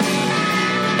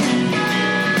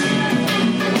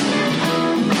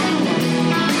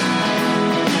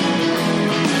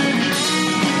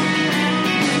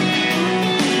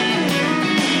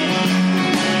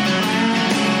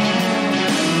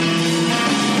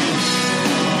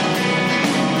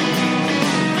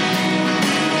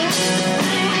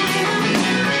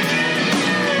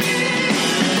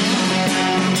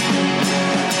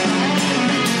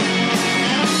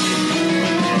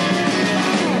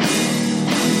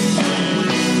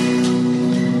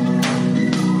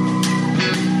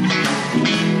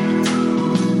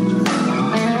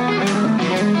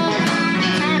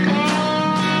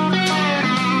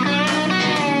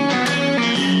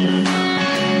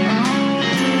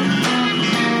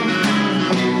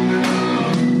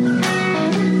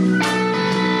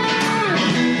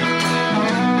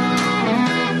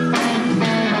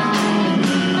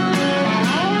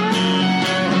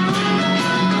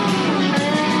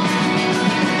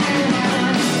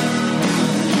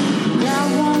 Got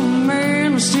one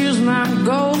man who steals my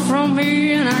gold from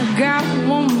me, and I got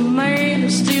one man who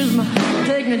steals my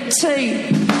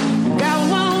dignity. Got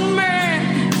one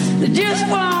man that just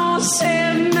won't say